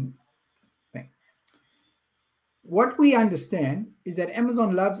Amazon thing? What we understand is that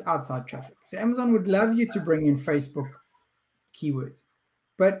Amazon loves outside traffic. So Amazon would love you to bring in Facebook keywords,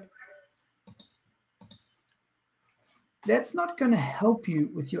 but that's not going to help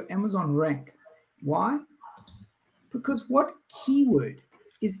you with your Amazon rank. Why? Because what keyword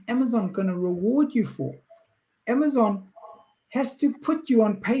is Amazon going to reward you for? Amazon has to put you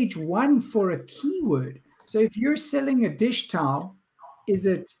on page one for a keyword. So if you're selling a dish towel, is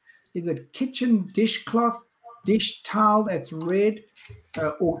it kitchen dishcloth, dish towel that's red,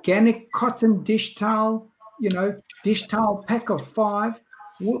 organic cotton dish towel, dish towel pack of 5?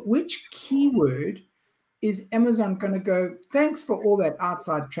 Which keyword is Amazon going to go, thanks for all that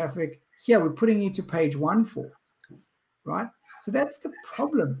outside traffic. Here, we're putting you to page one for, right? So that's the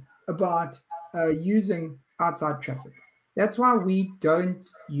problem about using outside traffic. That's why we don't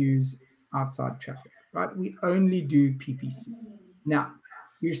use outside traffic, right? We only do PPC. Now,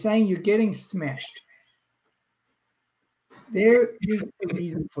 you're saying you're getting smashed. There is a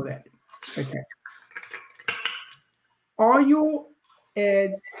reason for that. Okay. Are your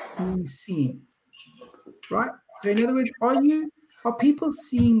ads being seen? Right? So in other words, are people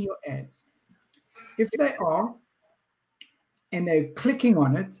seeing your ads? If they are, and they're clicking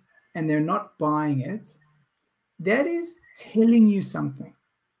on it and they're not buying it, that is telling you something,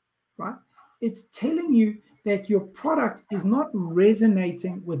 right? It's telling you that your product is not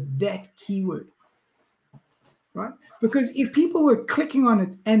resonating with that keyword. right? Because if people were clicking on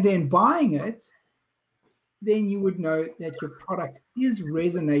it and then buying it, then you would know that your product is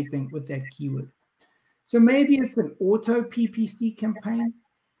resonating with that keyword. So maybe it's an auto PPC campaign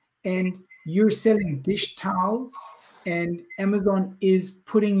and you're selling dish towels and Amazon is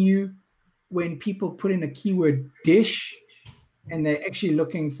putting you, when people put in a keyword dish and they're actually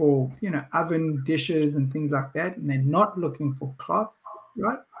looking for, oven dishes and things like that, and they're not looking for cloths,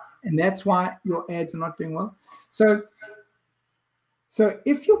 right? And that's why your ads are not doing well. So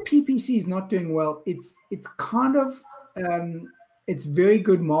if your PPC is not doing well, it's kind of it's very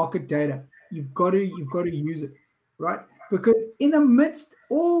good market data. You've got to use it, right? Because in amidst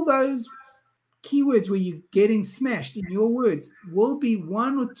all those keywords where you're getting smashed, in your words, will be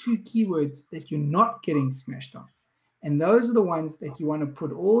one or two keywords that you're not getting smashed on. And those are the ones that you want to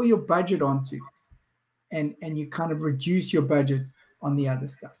put all your budget onto, and you kind of reduce your budget on the other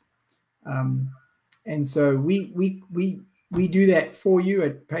stuff. And so we do that for you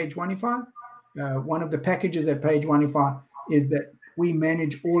at Page Oneify. One of the packages at Page Oneify is that we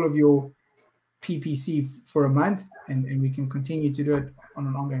manage all of your PPC for a month, and we can continue to do it on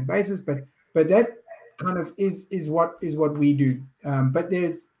an ongoing basis. But that kind of is what we do. But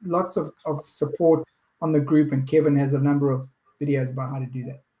there's lots of support on the group, and Kevin has a number of videos about how to do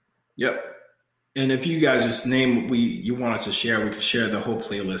that. Yep. And if you guys just name what you want us to share, we can share the whole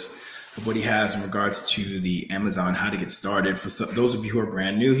playlist of what he has in regards to the Amazon, how to get started. For those of you who are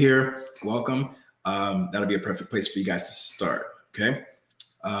brand new here, welcome. That'll be a perfect place for you guys to start. Okay.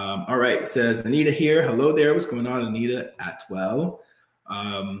 All right. It says Anita here. Hello there. What's going on, Anita? Atwell.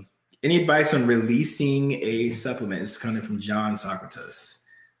 Any advice on releasing a supplement? It's coming from John Socrates.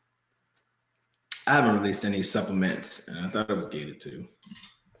 I haven't released any supplements, and I thought it was gated too.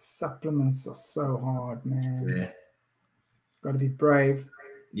 Supplements are so hard, man. Yeah. Got to be brave.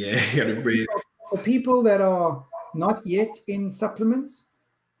 Yeah, you got to be brave. For people that are not yet in supplements,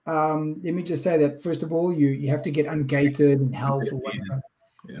 let me just say that first of all, you have to get ungated and health or whatever.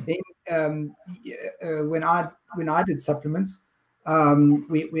 Yeah. Then when I did supplements,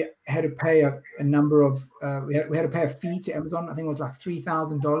 we had to pay a number of we had to pay a fee to Amazon. I think it was like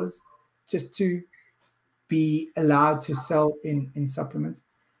 $3,000 just to be allowed to sell in supplements.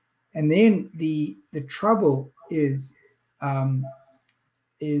 And then the trouble is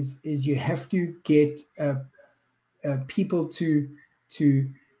you have to get people to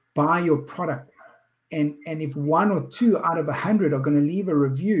buy your product, and if 1 or 2 out of 100 are going to leave a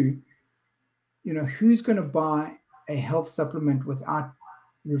review, who's going to buy a health supplement without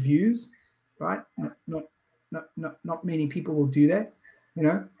reviews, right? Not many people will do that,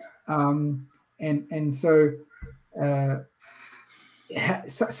 and so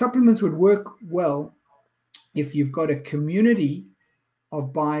supplements would work well if you've got a community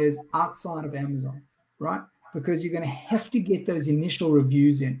of buyers outside of Amazon, right? Because you're going to have to get those initial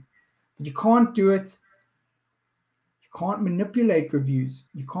reviews in. But you can't do it. You can't manipulate reviews.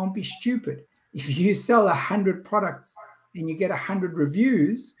 You can't be stupid. If you sell 100 products and you get 100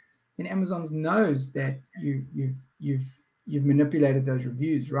 reviews, then Amazon knows that you've manipulated those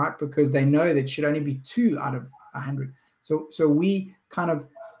reviews, right? Because they know that it should only be 2 out of 100. So we kind of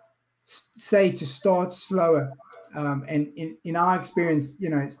say to start slower. And in our experience,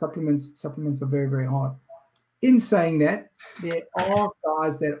 supplements are very, very hard. In saying that, there are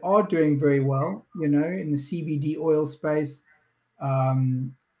guys that are doing very well, in the CBD oil space,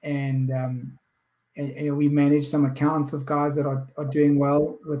 and we manage some accounts of guys that are doing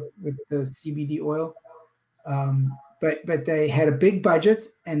well with the CBD oil. But they had a big budget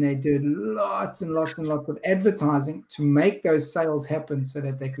and they did lots and lots and lots of advertising to make those sales happen so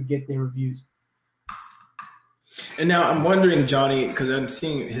that they could get their reviews. And now I'm wondering, Johnny, because I'm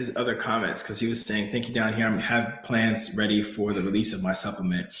seeing his other comments, because he was saying, thank you down here. I have plans ready for the release of my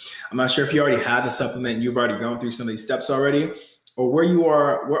supplement. I'm not sure if you already have the supplement and you've already gone through some of these steps already, or where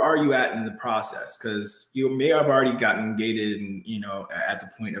are you at in the process? Because you may have already gotten gated and, at the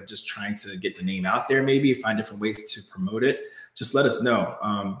point of just trying to get the name out there, maybe find different ways to promote it. Just let us know,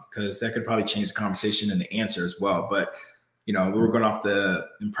 because that could probably change the conversation and the answer as well. But we were going off the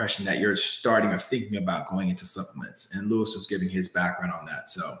impression that you're starting or thinking about going into supplements, and Lewis was giving his background on that.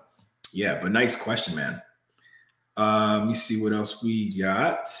 So yeah, but nice question, man. Let me see what else we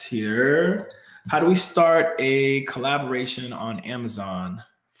got here. How do we start a collaboration on Amazon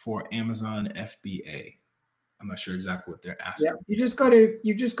for Amazon FBA? I'm not sure exactly what they're asking. Yeah, you just got to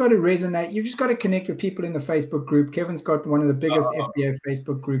resonate. You've just got to connect with people in the Facebook group. Kevin's got one of the biggest FBA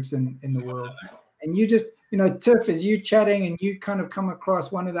Facebook groups in the world. And you just, Tiff, as you chatting and you kind of come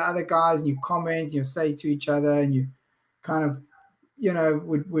across one of the other guys and you comment, you say to each other, and you kind of,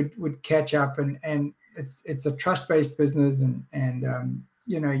 would catch up and it's a trust-based business, and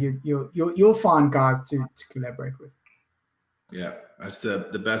you know, you'll find guys to collaborate with. Yeah, that's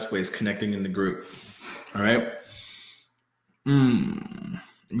the best way, is connecting in the group. All right.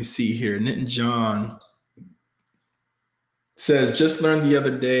 Let me see here. Nitin John says, just learned the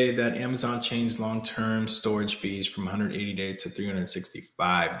other day that Amazon changed long-term storage fees from 180 days to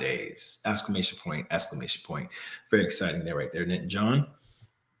 365 days. Exclamation point, exclamation point. Very exciting there, right there, Nitin John.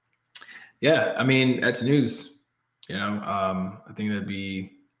 Yeah, I mean, that's news. You know, I think that'd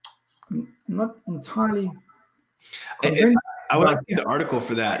be. I'm not entirely convinced. I would like to see the article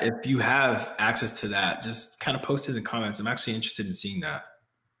for that. If you have access to that, just kind of post it in the comments. I'm actually interested in seeing that.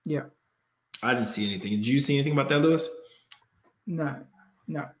 Yeah. I didn't see anything. Did you see anything about that, Lewis? No.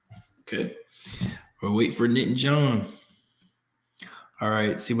 Okay. We'll wait for Nitin John. All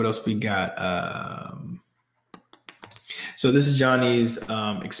right. See what else we got. So this is Johnny's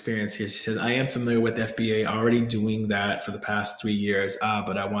experience here. She says, I am familiar with FBA, already doing that for the past 3 years,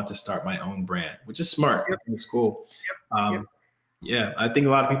 but I want to start my own brand, which is smart. Yep. I think it's cool. Yep. Yeah, I think a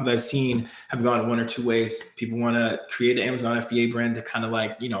lot of people that I've seen have gone one or two ways. People want to create an Amazon FBA brand to kind of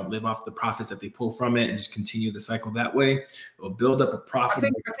like, you know, live off the profits that they pull from it and just continue the cycle that way. It'll build up a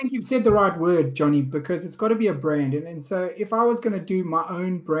profit. I think you've said the right word, Johnny, because it's got to be a brand. And so if I was going to do my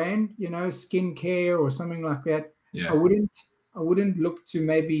own brand, you know, skincare or something like that, yeah. I wouldn't look to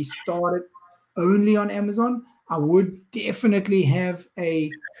maybe start it only on Amazon. I would definitely have a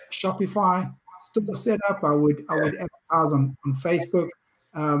Shopify store set up. I would advertise on Facebook.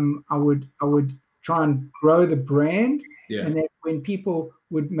 I would try and grow the brand, and then when people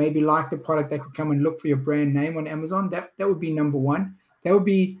would maybe like the product, they could come and look for your brand name on Amazon. That would be number one. That would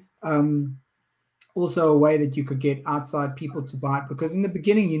be also a way that you could get outside people to buy it, because in the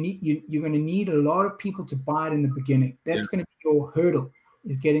beginning you're going to need a lot of people to buy it in the beginning. That's going to be your hurdle,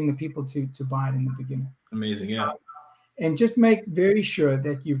 is getting the people to buy it in the beginning. Amazing, yeah. And just make very sure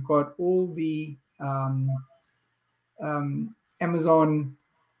that you've got all the Amazon,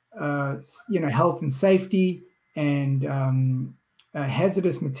 health and safety and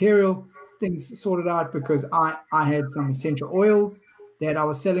hazardous material things sorted out, because I had some essential oils that I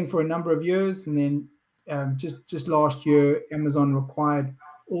was selling for a number of years, and then just last year, Amazon required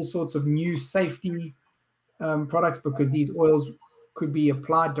all sorts of new safety products, because these oils could be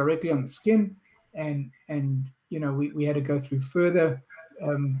applied directly on the skin, and you know, we had to go through further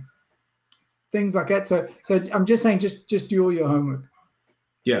things like that. So I'm just saying, just do all your homework.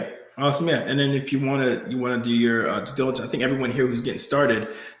 Yeah, awesome. Yeah, and then if you want to do your due diligence, I think everyone here who's getting started,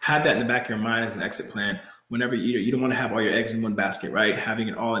 have that in the back of your mind as an exit plan. Whenever you don't want to have all your eggs in one basket, right? Having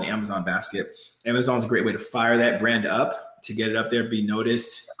it all in Amazon basket. Amazon's a great way to fire that brand up, to get it up there, be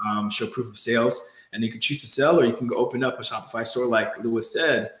noticed, show proof of sales, and you can choose to sell, or you can go open up a Shopify store like Lewis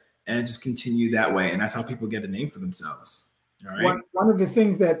said, and just continue that way. And that's how people get a name for themselves. All right. One of the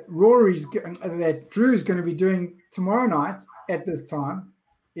things that Drew is going to be doing tomorrow night at this time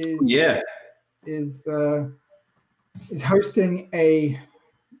is hosting a.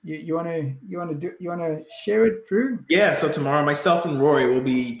 You want to share it, Drew? Yeah. So tomorrow, myself and Rory will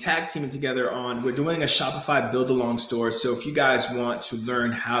be tag teaming together we're doing a Shopify build along store. So if you guys want to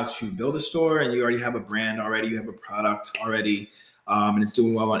learn how to build a store, and you already have a brand already, you have a product already, and it's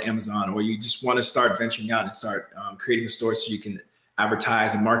doing well on Amazon, or you just want to start venturing out and start creating a store so you can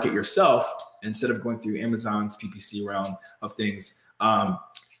advertise and market yourself instead of going through Amazon's PPC realm of things.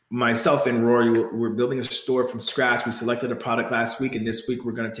 Myself and Rory, we're building a store from scratch. We selected a product last week, and this week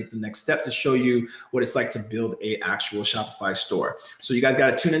we're going to take the next step to show you what it's like to build a actual Shopify store. So you guys got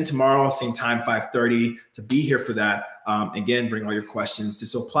to tune in tomorrow, same time, 5:30, to be here for that. Again, bring all your questions.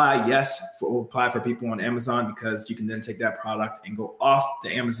 This will apply, will apply for people on Amazon, because you can then take that product and go off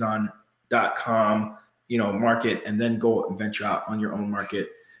the Amazon.com, market, and then go and venture out on your own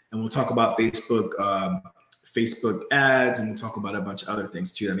market. And we'll talk about Facebook ads, and we'll talk about a bunch of other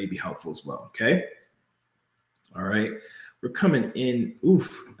things too that may be helpful as well. Okay. All right. We're coming in.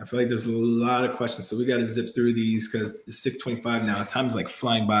 Oof. I feel like there's a lot of questions, so we got to zip through these because it's 6:25 now. Time's like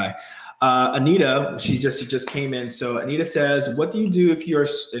flying by. Anita, she just came in. So Anita says, what do you do if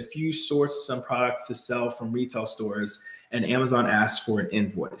you source some products to sell from retail stores and Amazon asks for an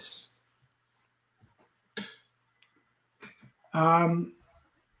invoice?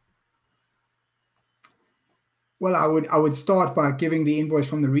 Well, I would start by giving the invoice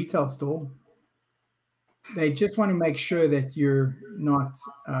from the retail store. They just want to make sure that you're not.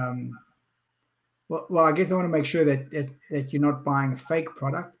 Well, I guess they want to make sure that you're not buying a fake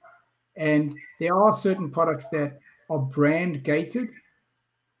product. And there are certain products that are brand gated,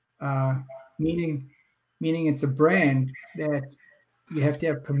 meaning it's a brand that you have to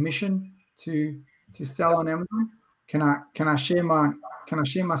have permission to to sell on Amazon. Can I share my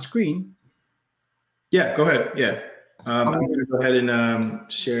screen? Yeah, go ahead. Yeah. I'm going to go ahead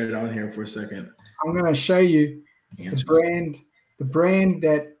and share it on here for a second. I'm going to show you the brand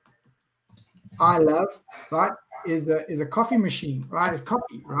that I love, right, is a coffee machine, right? It's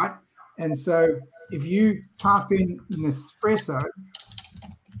coffee, right? And so if you type in Nespresso,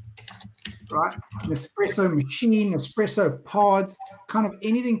 right, Nespresso machine, Nespresso pods, kind of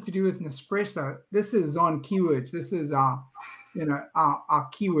anything to do with Nespresso, this is on keywords. This is our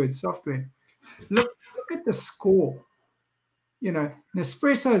keyword software. Look at the score.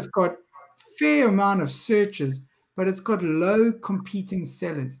 Nespresso's got fair amount of searches, but it's got low competing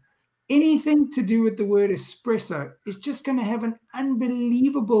sellers. Anything to do with the word espresso is just going to have an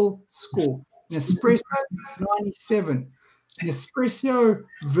unbelievable score. Nespresso 97. Nespresso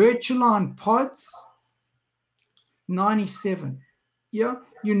Virtualine pods 97. Yeah,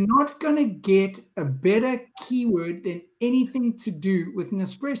 you're not going to get a better keyword than anything to do with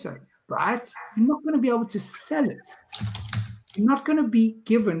Nespresso, right? You're not going to be able to sell it. You're not going to be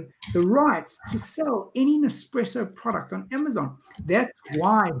given the rights to sell any Nespresso product on Amazon. That's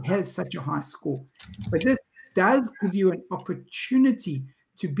why it has such a high score. But this does give you an opportunity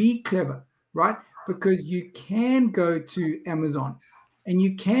to be clever, right? Because you can go to Amazon and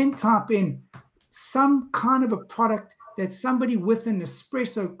you can type in some kind of a product that somebody with an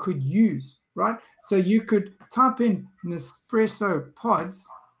Nespresso could use, right? So you could type in Nespresso pods,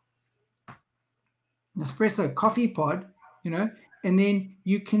 Nespresso coffee pod, and then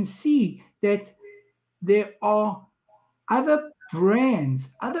you can see that there are other brands,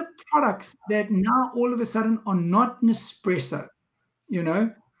 other products that now all of a sudden are not Nespresso,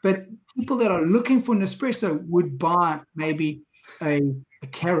 but people that are looking for Nespresso would buy maybe a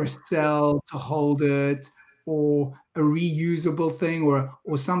carousel to hold it, or a reusable thing,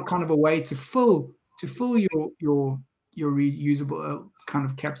 or some kind of a way to fill your reusable kind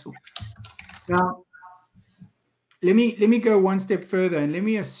of capsule. Now, let me go one step further, and let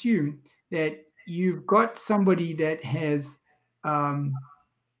me assume that you've got somebody that has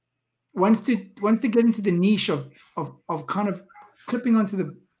wants to get into the niche of kind of clipping onto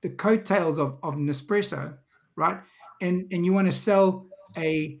the coattails of Nespresso, right? And you want to sell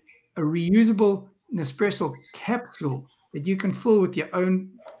a reusable Nespresso capsule that you can fill with your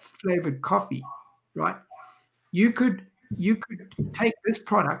own flavored coffee, right? You could take this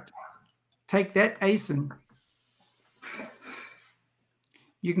product, take that ASIN.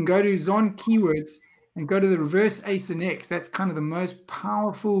 You can go to Zon Keywords and go to the reverse ASIN X. That's kind of the most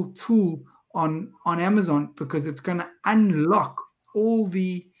powerful tool on Amazon, because it's going to unlock all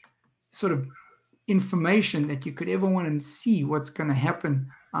the sort of information that you could ever want to see what's going to happen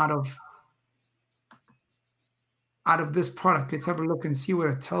out of this product. Let's have a look and see what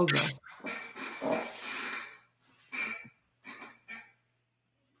it tells us.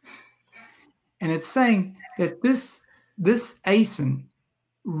 And it's saying that this ASIN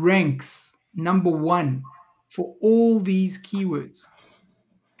ranks #1 for all these keywords.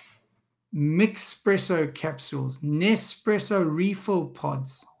 Mixpresso capsules, Nespresso refill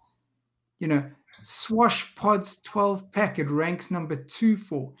pods, Swash Pods 12 pack, it ranks #2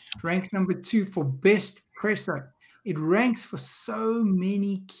 for. It ranks #2 for best presso. It ranks for so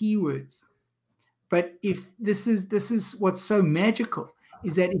many keywords. But if this is what's so magical,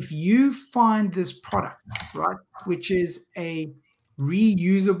 is that if you find this product, right, which is a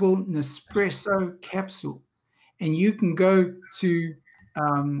reusable Nespresso capsule, and you can go to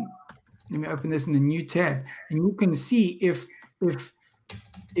let me open this in a new tab, and you can see if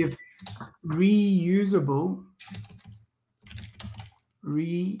reusable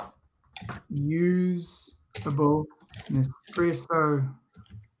Nespresso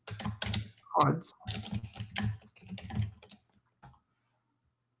pods.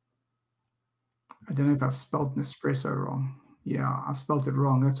 I don't know if I've spelled Nespresso wrong. Yeah, I've spelled it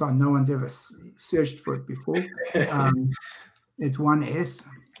wrong. That's why no one's ever searched for it before. It's one S.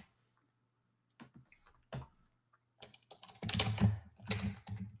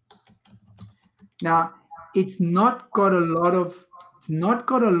 Now, it's not got a lot of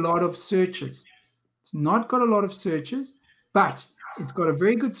searches. It's not got a lot of searches, but it's got a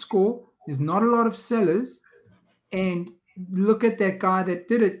very good score. There's not a lot of sellers, and look at that guy that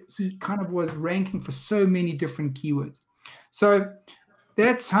did it. He kind of was ranking for so many different keywords. So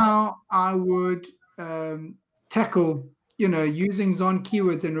that's how I would tackle, using Zon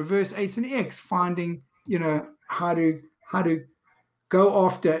Keywords and reverse ASIN X, finding, how to go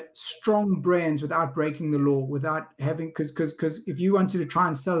after strong brands without breaking the law, without having, because if you wanted to try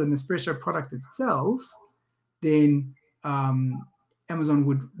and sell an espresso product itself, then Amazon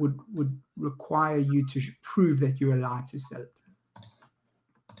would require you to prove that you're allowed to sell it.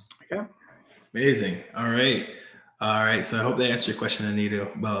 Okay. Amazing. All right. All right. So I hope that answered your question,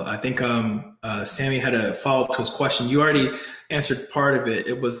 Anita. Well, I think Sammy had a follow-up to his question. You already answered part of it.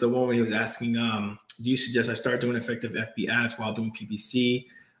 It was the one where he was asking, do you suggest I start doing effective FB ads while doing PPC?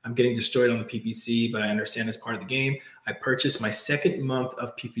 I'm getting destroyed on the PPC, but I understand it's part of the game. I purchased my second month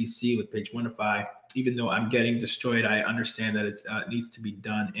of PPC with page 1 to 5. Even though I'm getting destroyed, I understand that it needs to be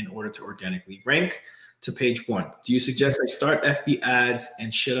done in order to organically rank to page 1. Do you suggest I start FB ads,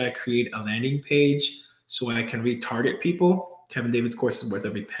 and should I create a landing page so I can retarget people? Kevin David's course is worth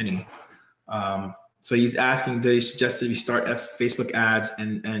every penny. So he's asking, do you suggest that we start Facebook ads,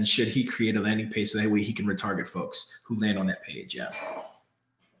 and should he create a landing page so that way he can retarget folks who land on that page? Yeah.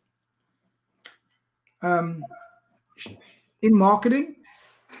 In marketing,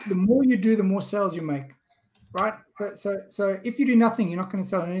 the more you do, the more sales you make, right? So if you do nothing, you're not going to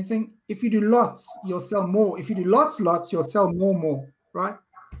sell anything. If you do lots, you'll sell more. If you do lots, you'll sell more, right?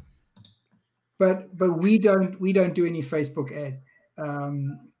 But we don't do any Facebook ads,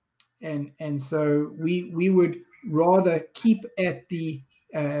 and so we would rather keep at the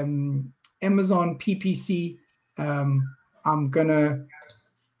Amazon PPC. I'm gonna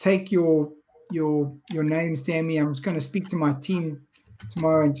take your name, Sammy. I'm just going to speak to my team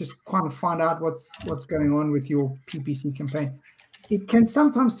tomorrow and just kind of find out what's going on with your PPC campaign. It can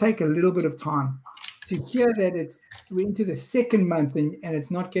sometimes take a little bit of time to hear that we're into the second month and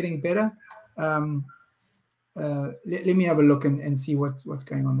it's not getting better. Let me have a look and see what's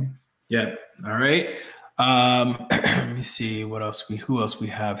going on there. Yeah. All right. Let me see who else we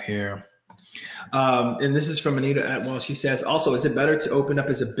have here. And this is from Anita Atwell. She says, also, is it better to open up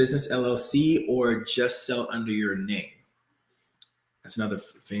as a business LLC or just sell under your name? That's another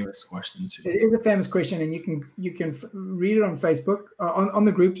famous question too. It is a famous question, and you can read it on Facebook, on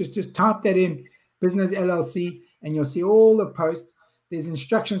the group. Just type that in, business LLC, and you'll see all the posts. There's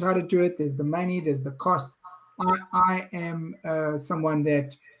instructions how to do it. There's the money. There's the cost. I am someone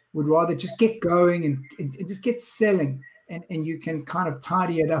that would rather just get going and just get selling. And you can kind of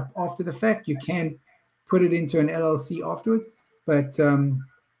tidy it up after the fact. You can put it into an LLC afterwards, but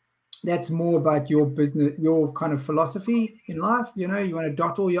that's more about your business, your kind of philosophy in life. You know, you want to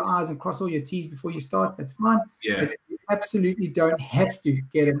dot all your I's and cross all your T's before you start. That's fine. Yeah. But you absolutely don't have to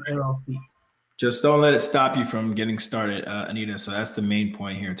get an LLC. Just don't let it stop you from getting started, Anita. So that's the main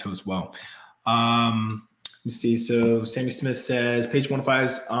point here too as well. Let me see. So Sammy Smith says, page 105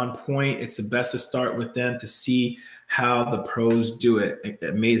 is on point. It's the best to start with them to see how the pros do it.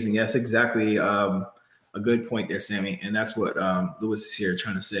 Amazing. That's exactly a good point there, Sammy. And that's what Lewis is here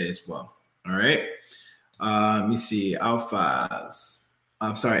trying to say as well. All right. Let me see. Afzal.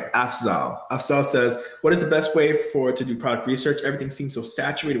 Afzal says, what is the best way to do product research? Everything seems so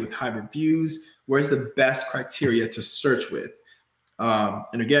saturated with high reviews. Where's the best criteria to search with?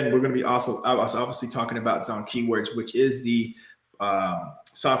 And again, we're going to be obviously talking about Zone Keywords, which is the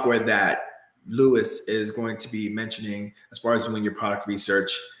software that Lewis is going to be mentioning as far as doing your product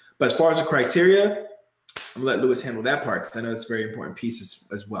research. But as far as the criteria, I'm gonna let Lewis handle that part because I know it's a very important piece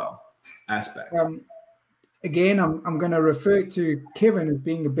as well, aspect. Again, I'm going to refer to Kevin as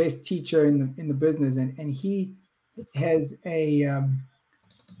being the best teacher in the business, and he has he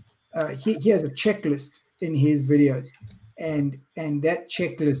has a checklist in his videos, and that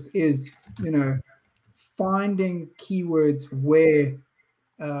checklist is, you know, finding keywords where.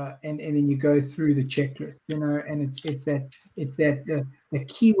 And then you go through the checklist, you know, and it's that the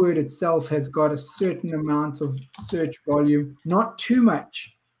keyword itself has got a certain amount of search volume, not too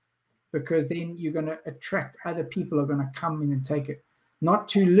much, because then you're going to attract other people who are going to come in and take it. Not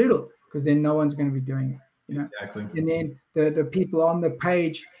too little, because then no one's going to be doing it, you know. Exactly. And then the people on the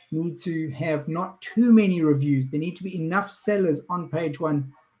page need to have not too many reviews. There need to be enough sellers on page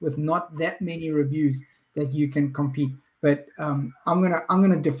 1 with not that many reviews that you can compete. But I'm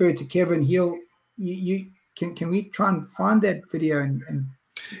gonna defer to Kevin. Can we try and find that video and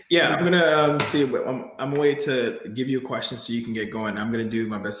yeah, I'm gonna see. I'm a way to give you a question so you can get going. I'm gonna do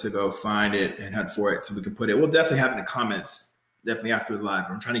my best to go find it and hunt for it so we can put it. We'll definitely have it in the comments, definitely after the live.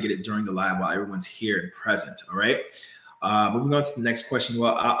 I'm trying to get it during the live while everyone's here and present. All right. Moving on to the next question.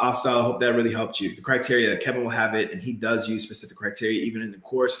 Well, I hope that really helped you. The criteria, Kevin will have it, and he does use specific criteria even in the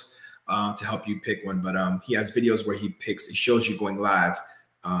course. To help you pick one, but he has videos where he shows you going live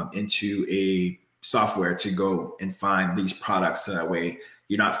into a software to go and find these products so that way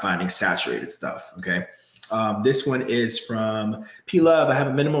you're not finding saturated stuff. Okay. This one is from P Love. I have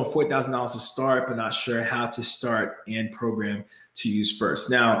a minimum of $4,000 to start, but not sure how to start and program to use first.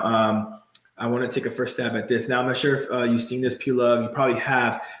 Now, I want to take a first stab at this. Now, I'm not sure if you've seen this, P-Love. You probably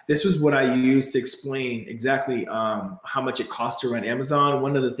have. This was what I used to explain exactly how much it costs to run Amazon.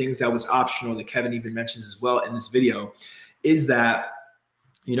 One of the things that was optional that Kevin even mentions as well in this video is that,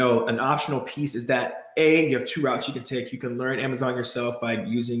 you know, an optional piece is that you have two routes you can take. You can learn Amazon yourself by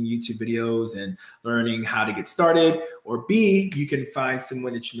using YouTube videos and learning how to get started, or B, you can find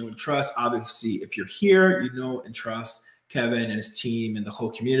someone that you know and trust. Obviously, if you're here, you know and trust Kevin and his team and the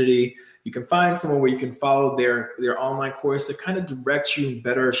whole community. You can find someone where you can follow their online course to kind of direct you and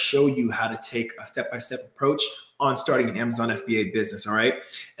better show you how to take a step-by-step approach on starting an Amazon FBA business, all right?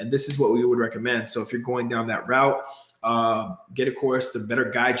 And this is what we would recommend. So if you're going down that route, get a course to better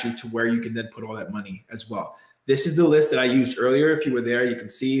guide you to where you can then put all that money as well. This is the list that I used earlier. If you were there, you can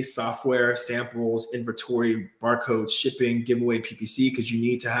see software, samples, inventory, barcodes, shipping, giveaway, PPC, because you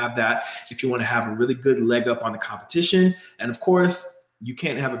need to have that if you want to have a really good leg up on the competition. And of course, you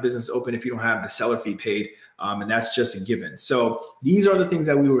can't have a business open if you don't have the seller fee paid. And that's just a given. So these are the things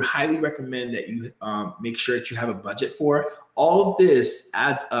that we would highly recommend that you make sure that you have a budget for. All of this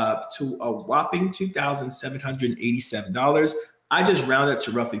adds up to a whopping $2,787. I just rounded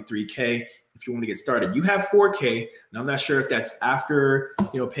to roughly $3K if you want to get started. You have $4K. Now I'm not sure if that's after,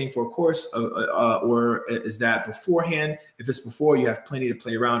 you know, paying for a course or is that beforehand. If it's before, you have plenty to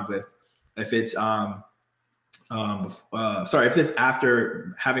play around with. If it's if it's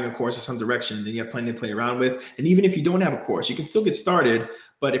after having a course or some direction, then you have plenty to play around with. And even if you don't have a course, you can still get started.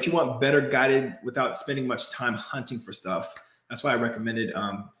 But if you want better guided without spending much time hunting for stuff, that's why I recommended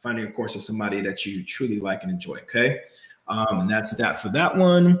finding a course of somebody that you truly like and enjoy, okay? And that's that for that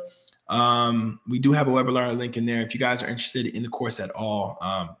one. We do have a webinar link in there. If you guys are interested in the course at all,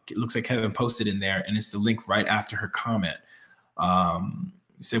 it looks like Kevin posted in there, and it's the link right after her comment.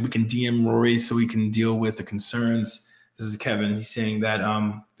 He said we can DM Rory so we can deal with the concerns. This is Kevin. He's saying that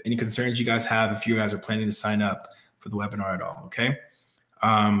any concerns you guys have, if you guys are planning to sign up for the webinar at all, okay?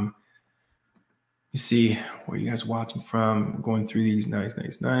 You see where you guys watching from. We're going through these. Nice.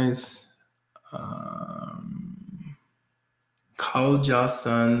 College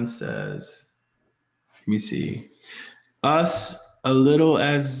Son says, let me see. Us a little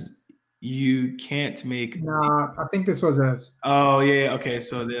as you can't make. No, I think this was a. Oh yeah. Okay.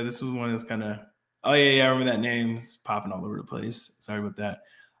 So yeah, this was one that's kind of. Oh yeah. I remember that name. It's popping all over the place. Sorry about that.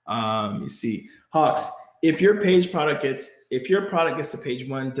 You see, Hawks. If your product gets to page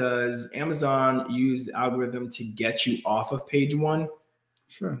 1, does Amazon use the algorithm to get you off of page 1?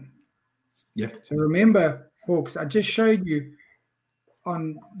 Sure. Yeah. So remember, Hawks, I just showed you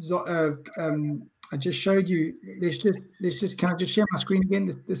on. I just showed you. Let's just. Can I just share my screen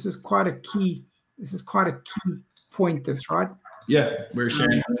again? This is quite a key. This is quite a key point. This right? Yeah, we're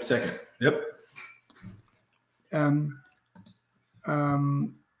sharing in a second. Yep.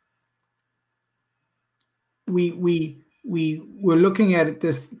 We were looking at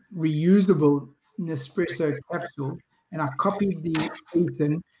this reusable Nespresso capsule, and I copied the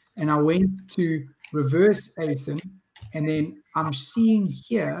ASIN and I went to reverse ASIN, and then I'm seeing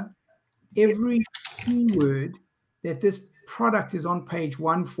here every keyword that this product is on page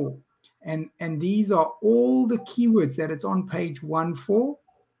 1 for, and these are all the keywords that it's on page 1 for,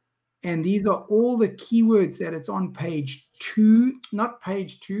 and these are all the keywords that it's on page 2, not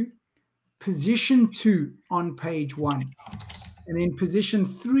page 2, position 2 on page 1, and then position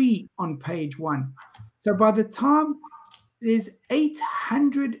 3 on page 1. So by the time there's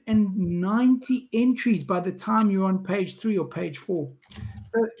 890 entries by the time you're on page 3 or page 4.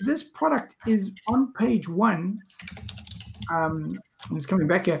 So this product is on page 1. I'm just coming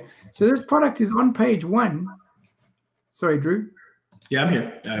back here. So this product is on page 1. Sorry, Drew. Yeah, I'm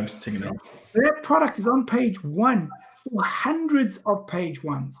here. I'm taking it off. So that product is on page 1 for hundreds of page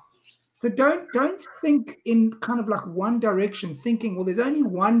 1s. So don't think in kind of like one direction, thinking, well, there's only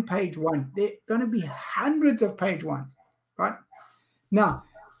one page 1. There are going to be hundreds of page 1s, right? Now,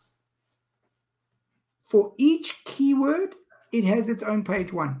 for each keyword, it has its own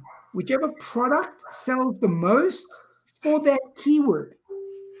page 1. Whichever product sells the most for that keyword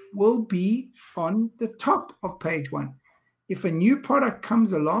will be on the top of page 1. If a new product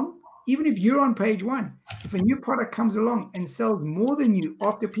comes along, even if you're on page 1, if a new product comes along and sells more than you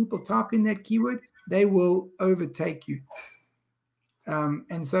after people type in that keyword, they will overtake you.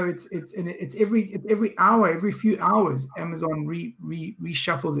 And so it's every hour, every few hours, Amazon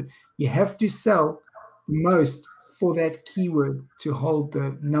reshuffles it. You have to sell most for that keyword to hold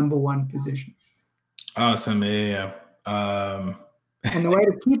the #1 position. Awesome. Yeah. And the way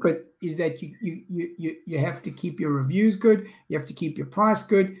to keep it is that you have to keep your reviews good. You have to keep your price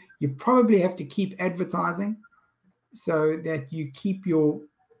good. You probably have to keep advertising so that you keep your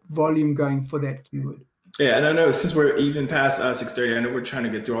volume going for that keyword. Yeah, and I know since we're even past 6:30, I know we're trying to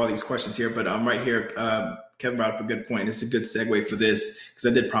get through all these questions here, but I'm right here. Kevin brought up a good point. It's a good segue for this because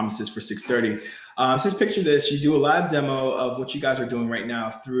I did promise this for 6:30. Just picture this: you do a live demo of what you guys are doing right now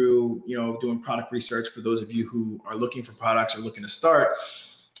through, doing product research for those of you who are looking for products or looking to start.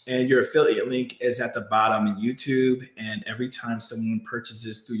 And your affiliate link is at the bottom in YouTube. And every time someone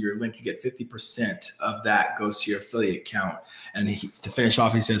purchases through your link, you get 50% of that goes to your affiliate account. And to finish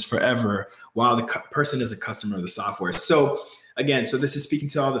off, he says forever while the person is a customer of the software. So again, this is speaking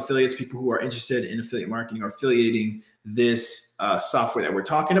to all the affiliates, people who are interested in affiliate marketing or affiliating this software that we're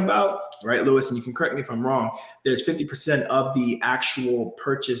talking about, right, Lewis? And you can correct me if I'm wrong. There's 50% of the actual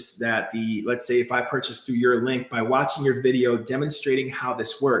purchase that let's say if I purchase through your link by watching your video demonstrating how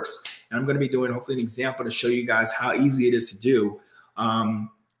this works, and I'm going to be doing hopefully an example to show you guys how easy it is to do.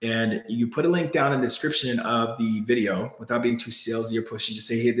 And you put a link down in the description of the video without being too salesy or pushy. Just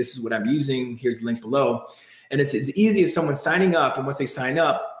say, hey, this is what I'm using. Here's the link below. And it's as easy as someone signing up. And once they sign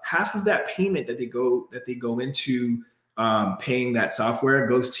up, half of that payment that they go into paying that software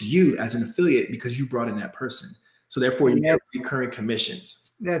goes to you as an affiliate because you brought in that person. So therefore, you get recurring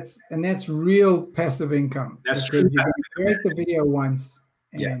commissions. That's real passive income. That's true. You create the video once,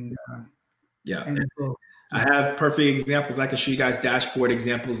 and I have perfect examples. I can show you guys dashboard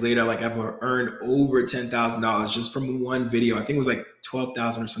examples later. Like I've earned over $10,000 just from one video. I think it was like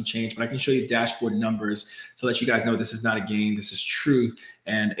 12,000 or some change, but I can show you dashboard numbers to let you guys know this is not a game. This is true.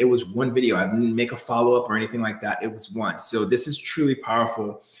 And it was one video. I didn't make a follow-up or anything like that. It was one. So this is truly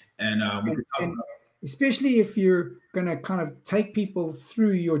powerful. And we can talk about, especially if you're going to kind of take people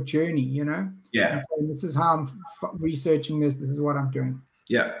through your journey, Yeah. And say, this is how I'm researching this. This is what I'm doing.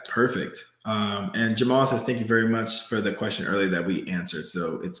 Yeah, perfect. And Jamal says, thank you very much for the question earlier that we answered.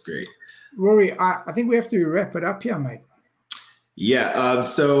 So it's great. Rory, I think we have to wrap it up here, mate. Yeah.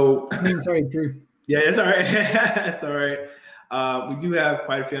 Sorry, Drew. Yeah, it's all right. It's all right. We do have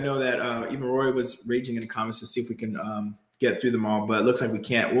quite a few. I know that even Rory was raging in the comments to see if we can get through them all, but it looks like we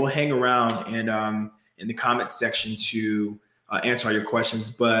can't. We'll hang around and in the comment section to answer all your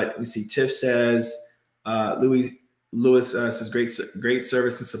questions. But let me see. Tiff says, Lewis says, great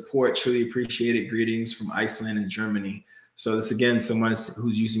service and support. Truly appreciate it. Greetings from Iceland and Germany. So this, again, someone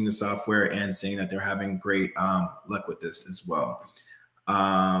who's using the software and saying that they're having great luck with this as well.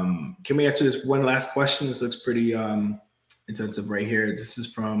 Can we answer this one last question? This looks pretty intensive right here. This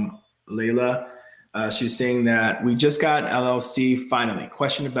is from Layla. She's saying that we just got LLC finally.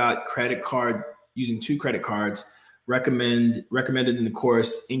 Question about credit card, using 2 credit cards. Recommended in the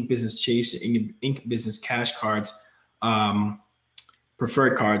course, Ink Business Chase, Ink Business Cash Cards.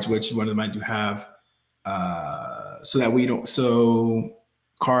 Preferred cards, which one of them I do have,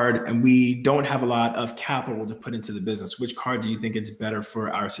 and we don't have a lot of capital to put into the business. Which card do you think is better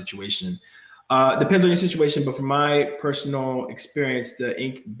for our situation? Depends on your situation, but from my personal experience, the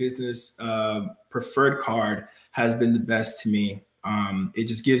Ink Business Preferred card has been the best to me. It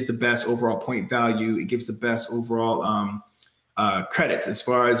just gives the best overall point value. It gives the best overall credits as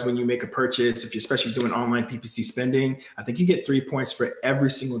far as when you make a purchase. If you're especially doing online PPC spending, I think you get 3 points for every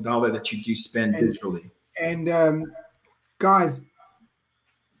single dollar that you do spend digitally. And guys,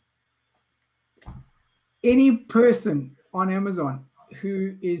 any person on Amazon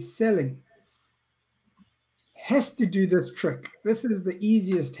who is selling has to do this trick. This is the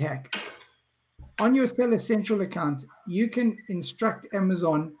easiest hack. On your Seller Central account, you can instruct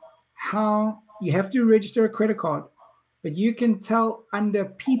Amazon how you have to register a credit card, but you can tell under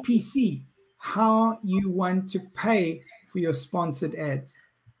PPC how you want to pay for your sponsored ads,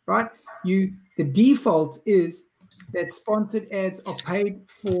 right? The default is that sponsored ads are paid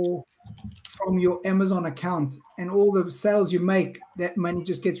for from your Amazon account, and all the sales you make, that money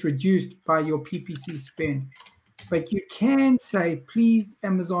just gets reduced by your PPC spend. But you can say, please,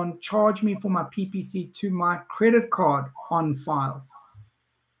 Amazon, charge me for my PPC to my credit card on file,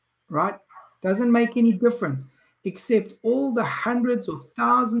 right? Doesn't make any difference, except all the hundreds or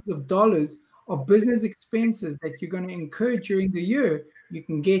thousands of dollars of business expenses that you're going to incur during the year, you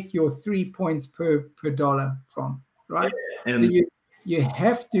can get your 3 points per dollar from, right? And so you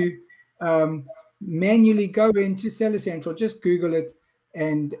have to manually go into Seller Central, just Google it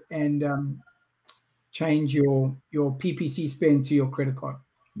and change your PPC spend to your credit card.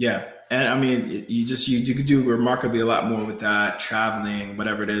 Yeah. And I mean, you could do remarkably a lot more with that, traveling,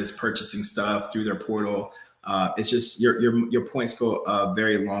 whatever it is, purchasing stuff through their portal. It's just your points go a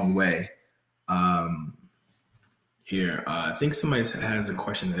very long way. Here, I think somebody has a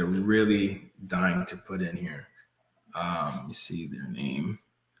question that they're really dying to put in here. Let me see their name.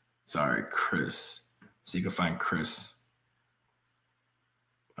 Sorry, Chris. So you can find Chris.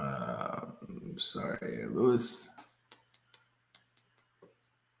 Sorry, Lewis.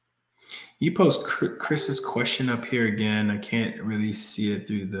 You post Chris's question up here again. I can't really see it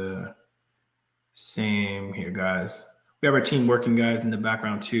through the same here, guys. We have our team working, guys, in the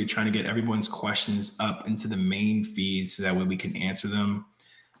background too, trying to get everyone's questions up into the main feed so that way we can answer them.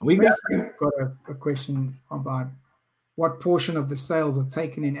 We got a question about what portion of the sales are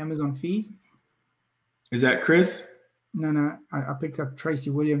taken in Amazon fees. Is that Chris? No, I picked up Tracy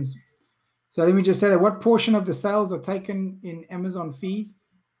Williams. So let me just say that what portion of the sales are taken in Amazon fees?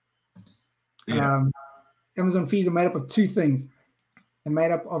 Yeah. Amazon fees are made up of two things. They're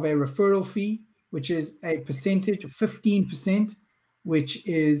made up of a referral fee, which is a percentage of 15%, which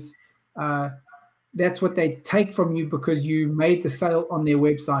is that's what they take from you because you made the sale on their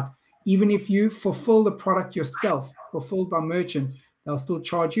website. Even if you fulfill the product yourself, fulfilled by merchants, they'll still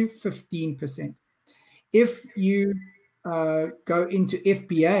charge you 15%. If you go into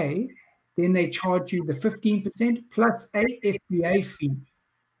FBA, then they charge you the 15% plus a FBA fee,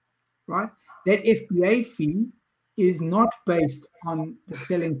 right? That FBA fee is not based on the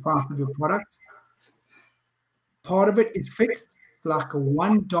selling price of your product. Part of it is fixed, like a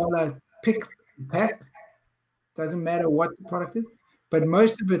 $1 pick pack. Doesn't matter what the product is, but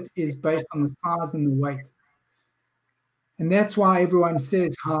most of it is based on the size and the weight. And that's why everyone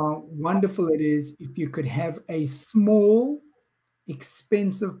says how wonderful it is if you could have a small,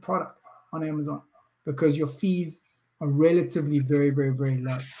 expensive product on Amazon, because your fees are relatively very, very, very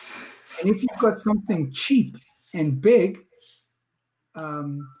low. And if you've got something cheap and big,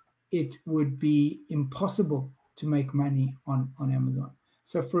 it would be impossible to make money on Amazon.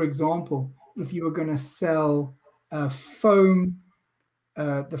 So, for example, if you were going to sell the foam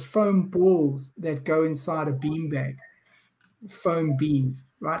balls that go inside a bean bag, foam beans,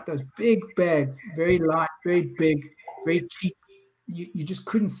 right? Those big bags, very light, very big, very cheap. You just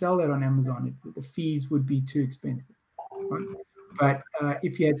couldn't sell that on Amazon. The fees would be too expensive, right? But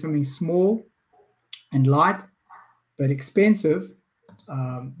if you had something small and light but expensive,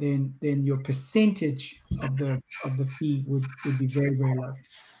 then your percentage of the fee would be very, very low.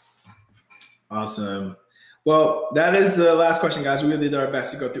 Awesome. Well, that is the last question, guys. We really did our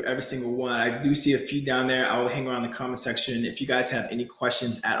best to go through every single one. I do see a few down there. I will hang around the comment section. If you guys have any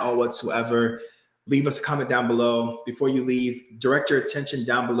questions at all whatsoever, leave us a comment down below. Before you leave, direct your attention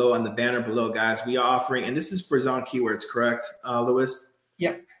down below on the banner below, guys. We are offering, and this is for Zon Keywords, correct, Lewis?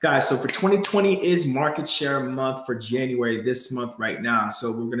 Yep. Guys, so for 2020 is market share month for January this month right now.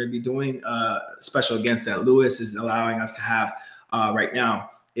 So we're going to be doing a special against that. Lewis is allowing us to have right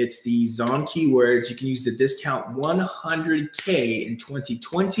now. It's the Zon Keywords. You can use the discount 100K in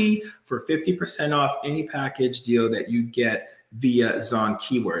 2020 for 50% off any package deal that you get via Zon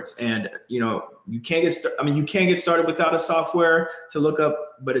Keywords. And you can't get started without a software to look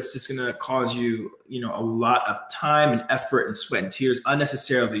up, but it's just going to cause you, a lot of time and effort and sweat and tears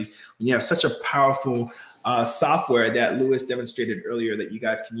unnecessarily when you have such a powerful software that Lewis demonstrated earlier that you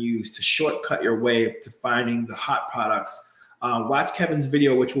guys can use to shortcut your way to finding the hot products. Watch Kevin's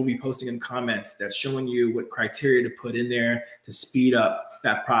video, which we'll be posting in comments, that's showing you what criteria to put in there to speed up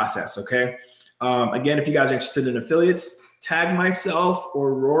that process, okay? Again, if you guys are interested in affiliates, tag myself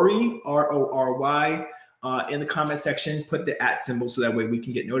or Rory, R-O-R-Y, in the comment section. Put the @ symbol so that way we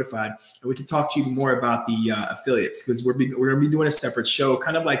can get notified and we can talk to you more about the affiliates, because we're going to be doing a separate show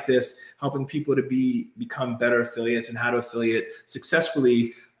kind of like this, helping people to become better affiliates and how to affiliate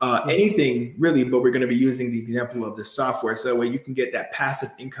successfully anything really, but we're going to be using the example of this software so that way you can get that passive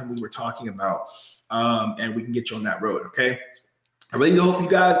income we were talking about, and we can get you on that road, okay? I really hope you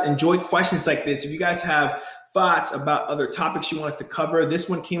guys enjoy questions like this. If you guys have thoughts about other topics you want us to cover, this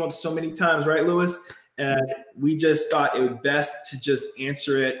one came up so many times, right, Lewis? And we just thought it would best to just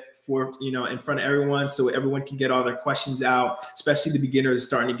answer it for, in front of everyone so everyone can get all their questions out, especially the beginners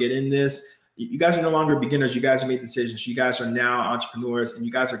starting to get in this. You guys are no longer beginners. You guys have made decisions. You guys are now entrepreneurs, and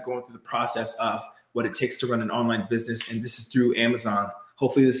you guys are going through the process of what it takes to run an online business. And this is through Amazon.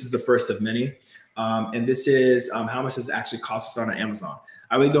 Hopefully this is the first of many. And this is how much does it actually cost us on Amazon.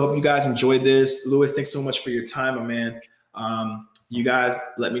 I really do hope you guys enjoyed this. Lewis, thanks so much for your time, my man. You guys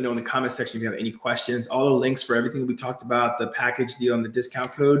let me know in the comment section if you have any questions. All the links for everything we talked about, the package deal and the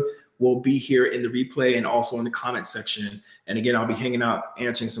discount code, will be here in the replay and also in the comment section. And again, I'll be hanging out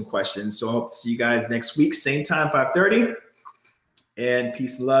answering some questions. So I hope to see you guys next week, same time, 5:30. And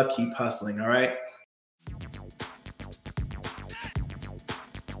peace and love. Keep hustling. All right.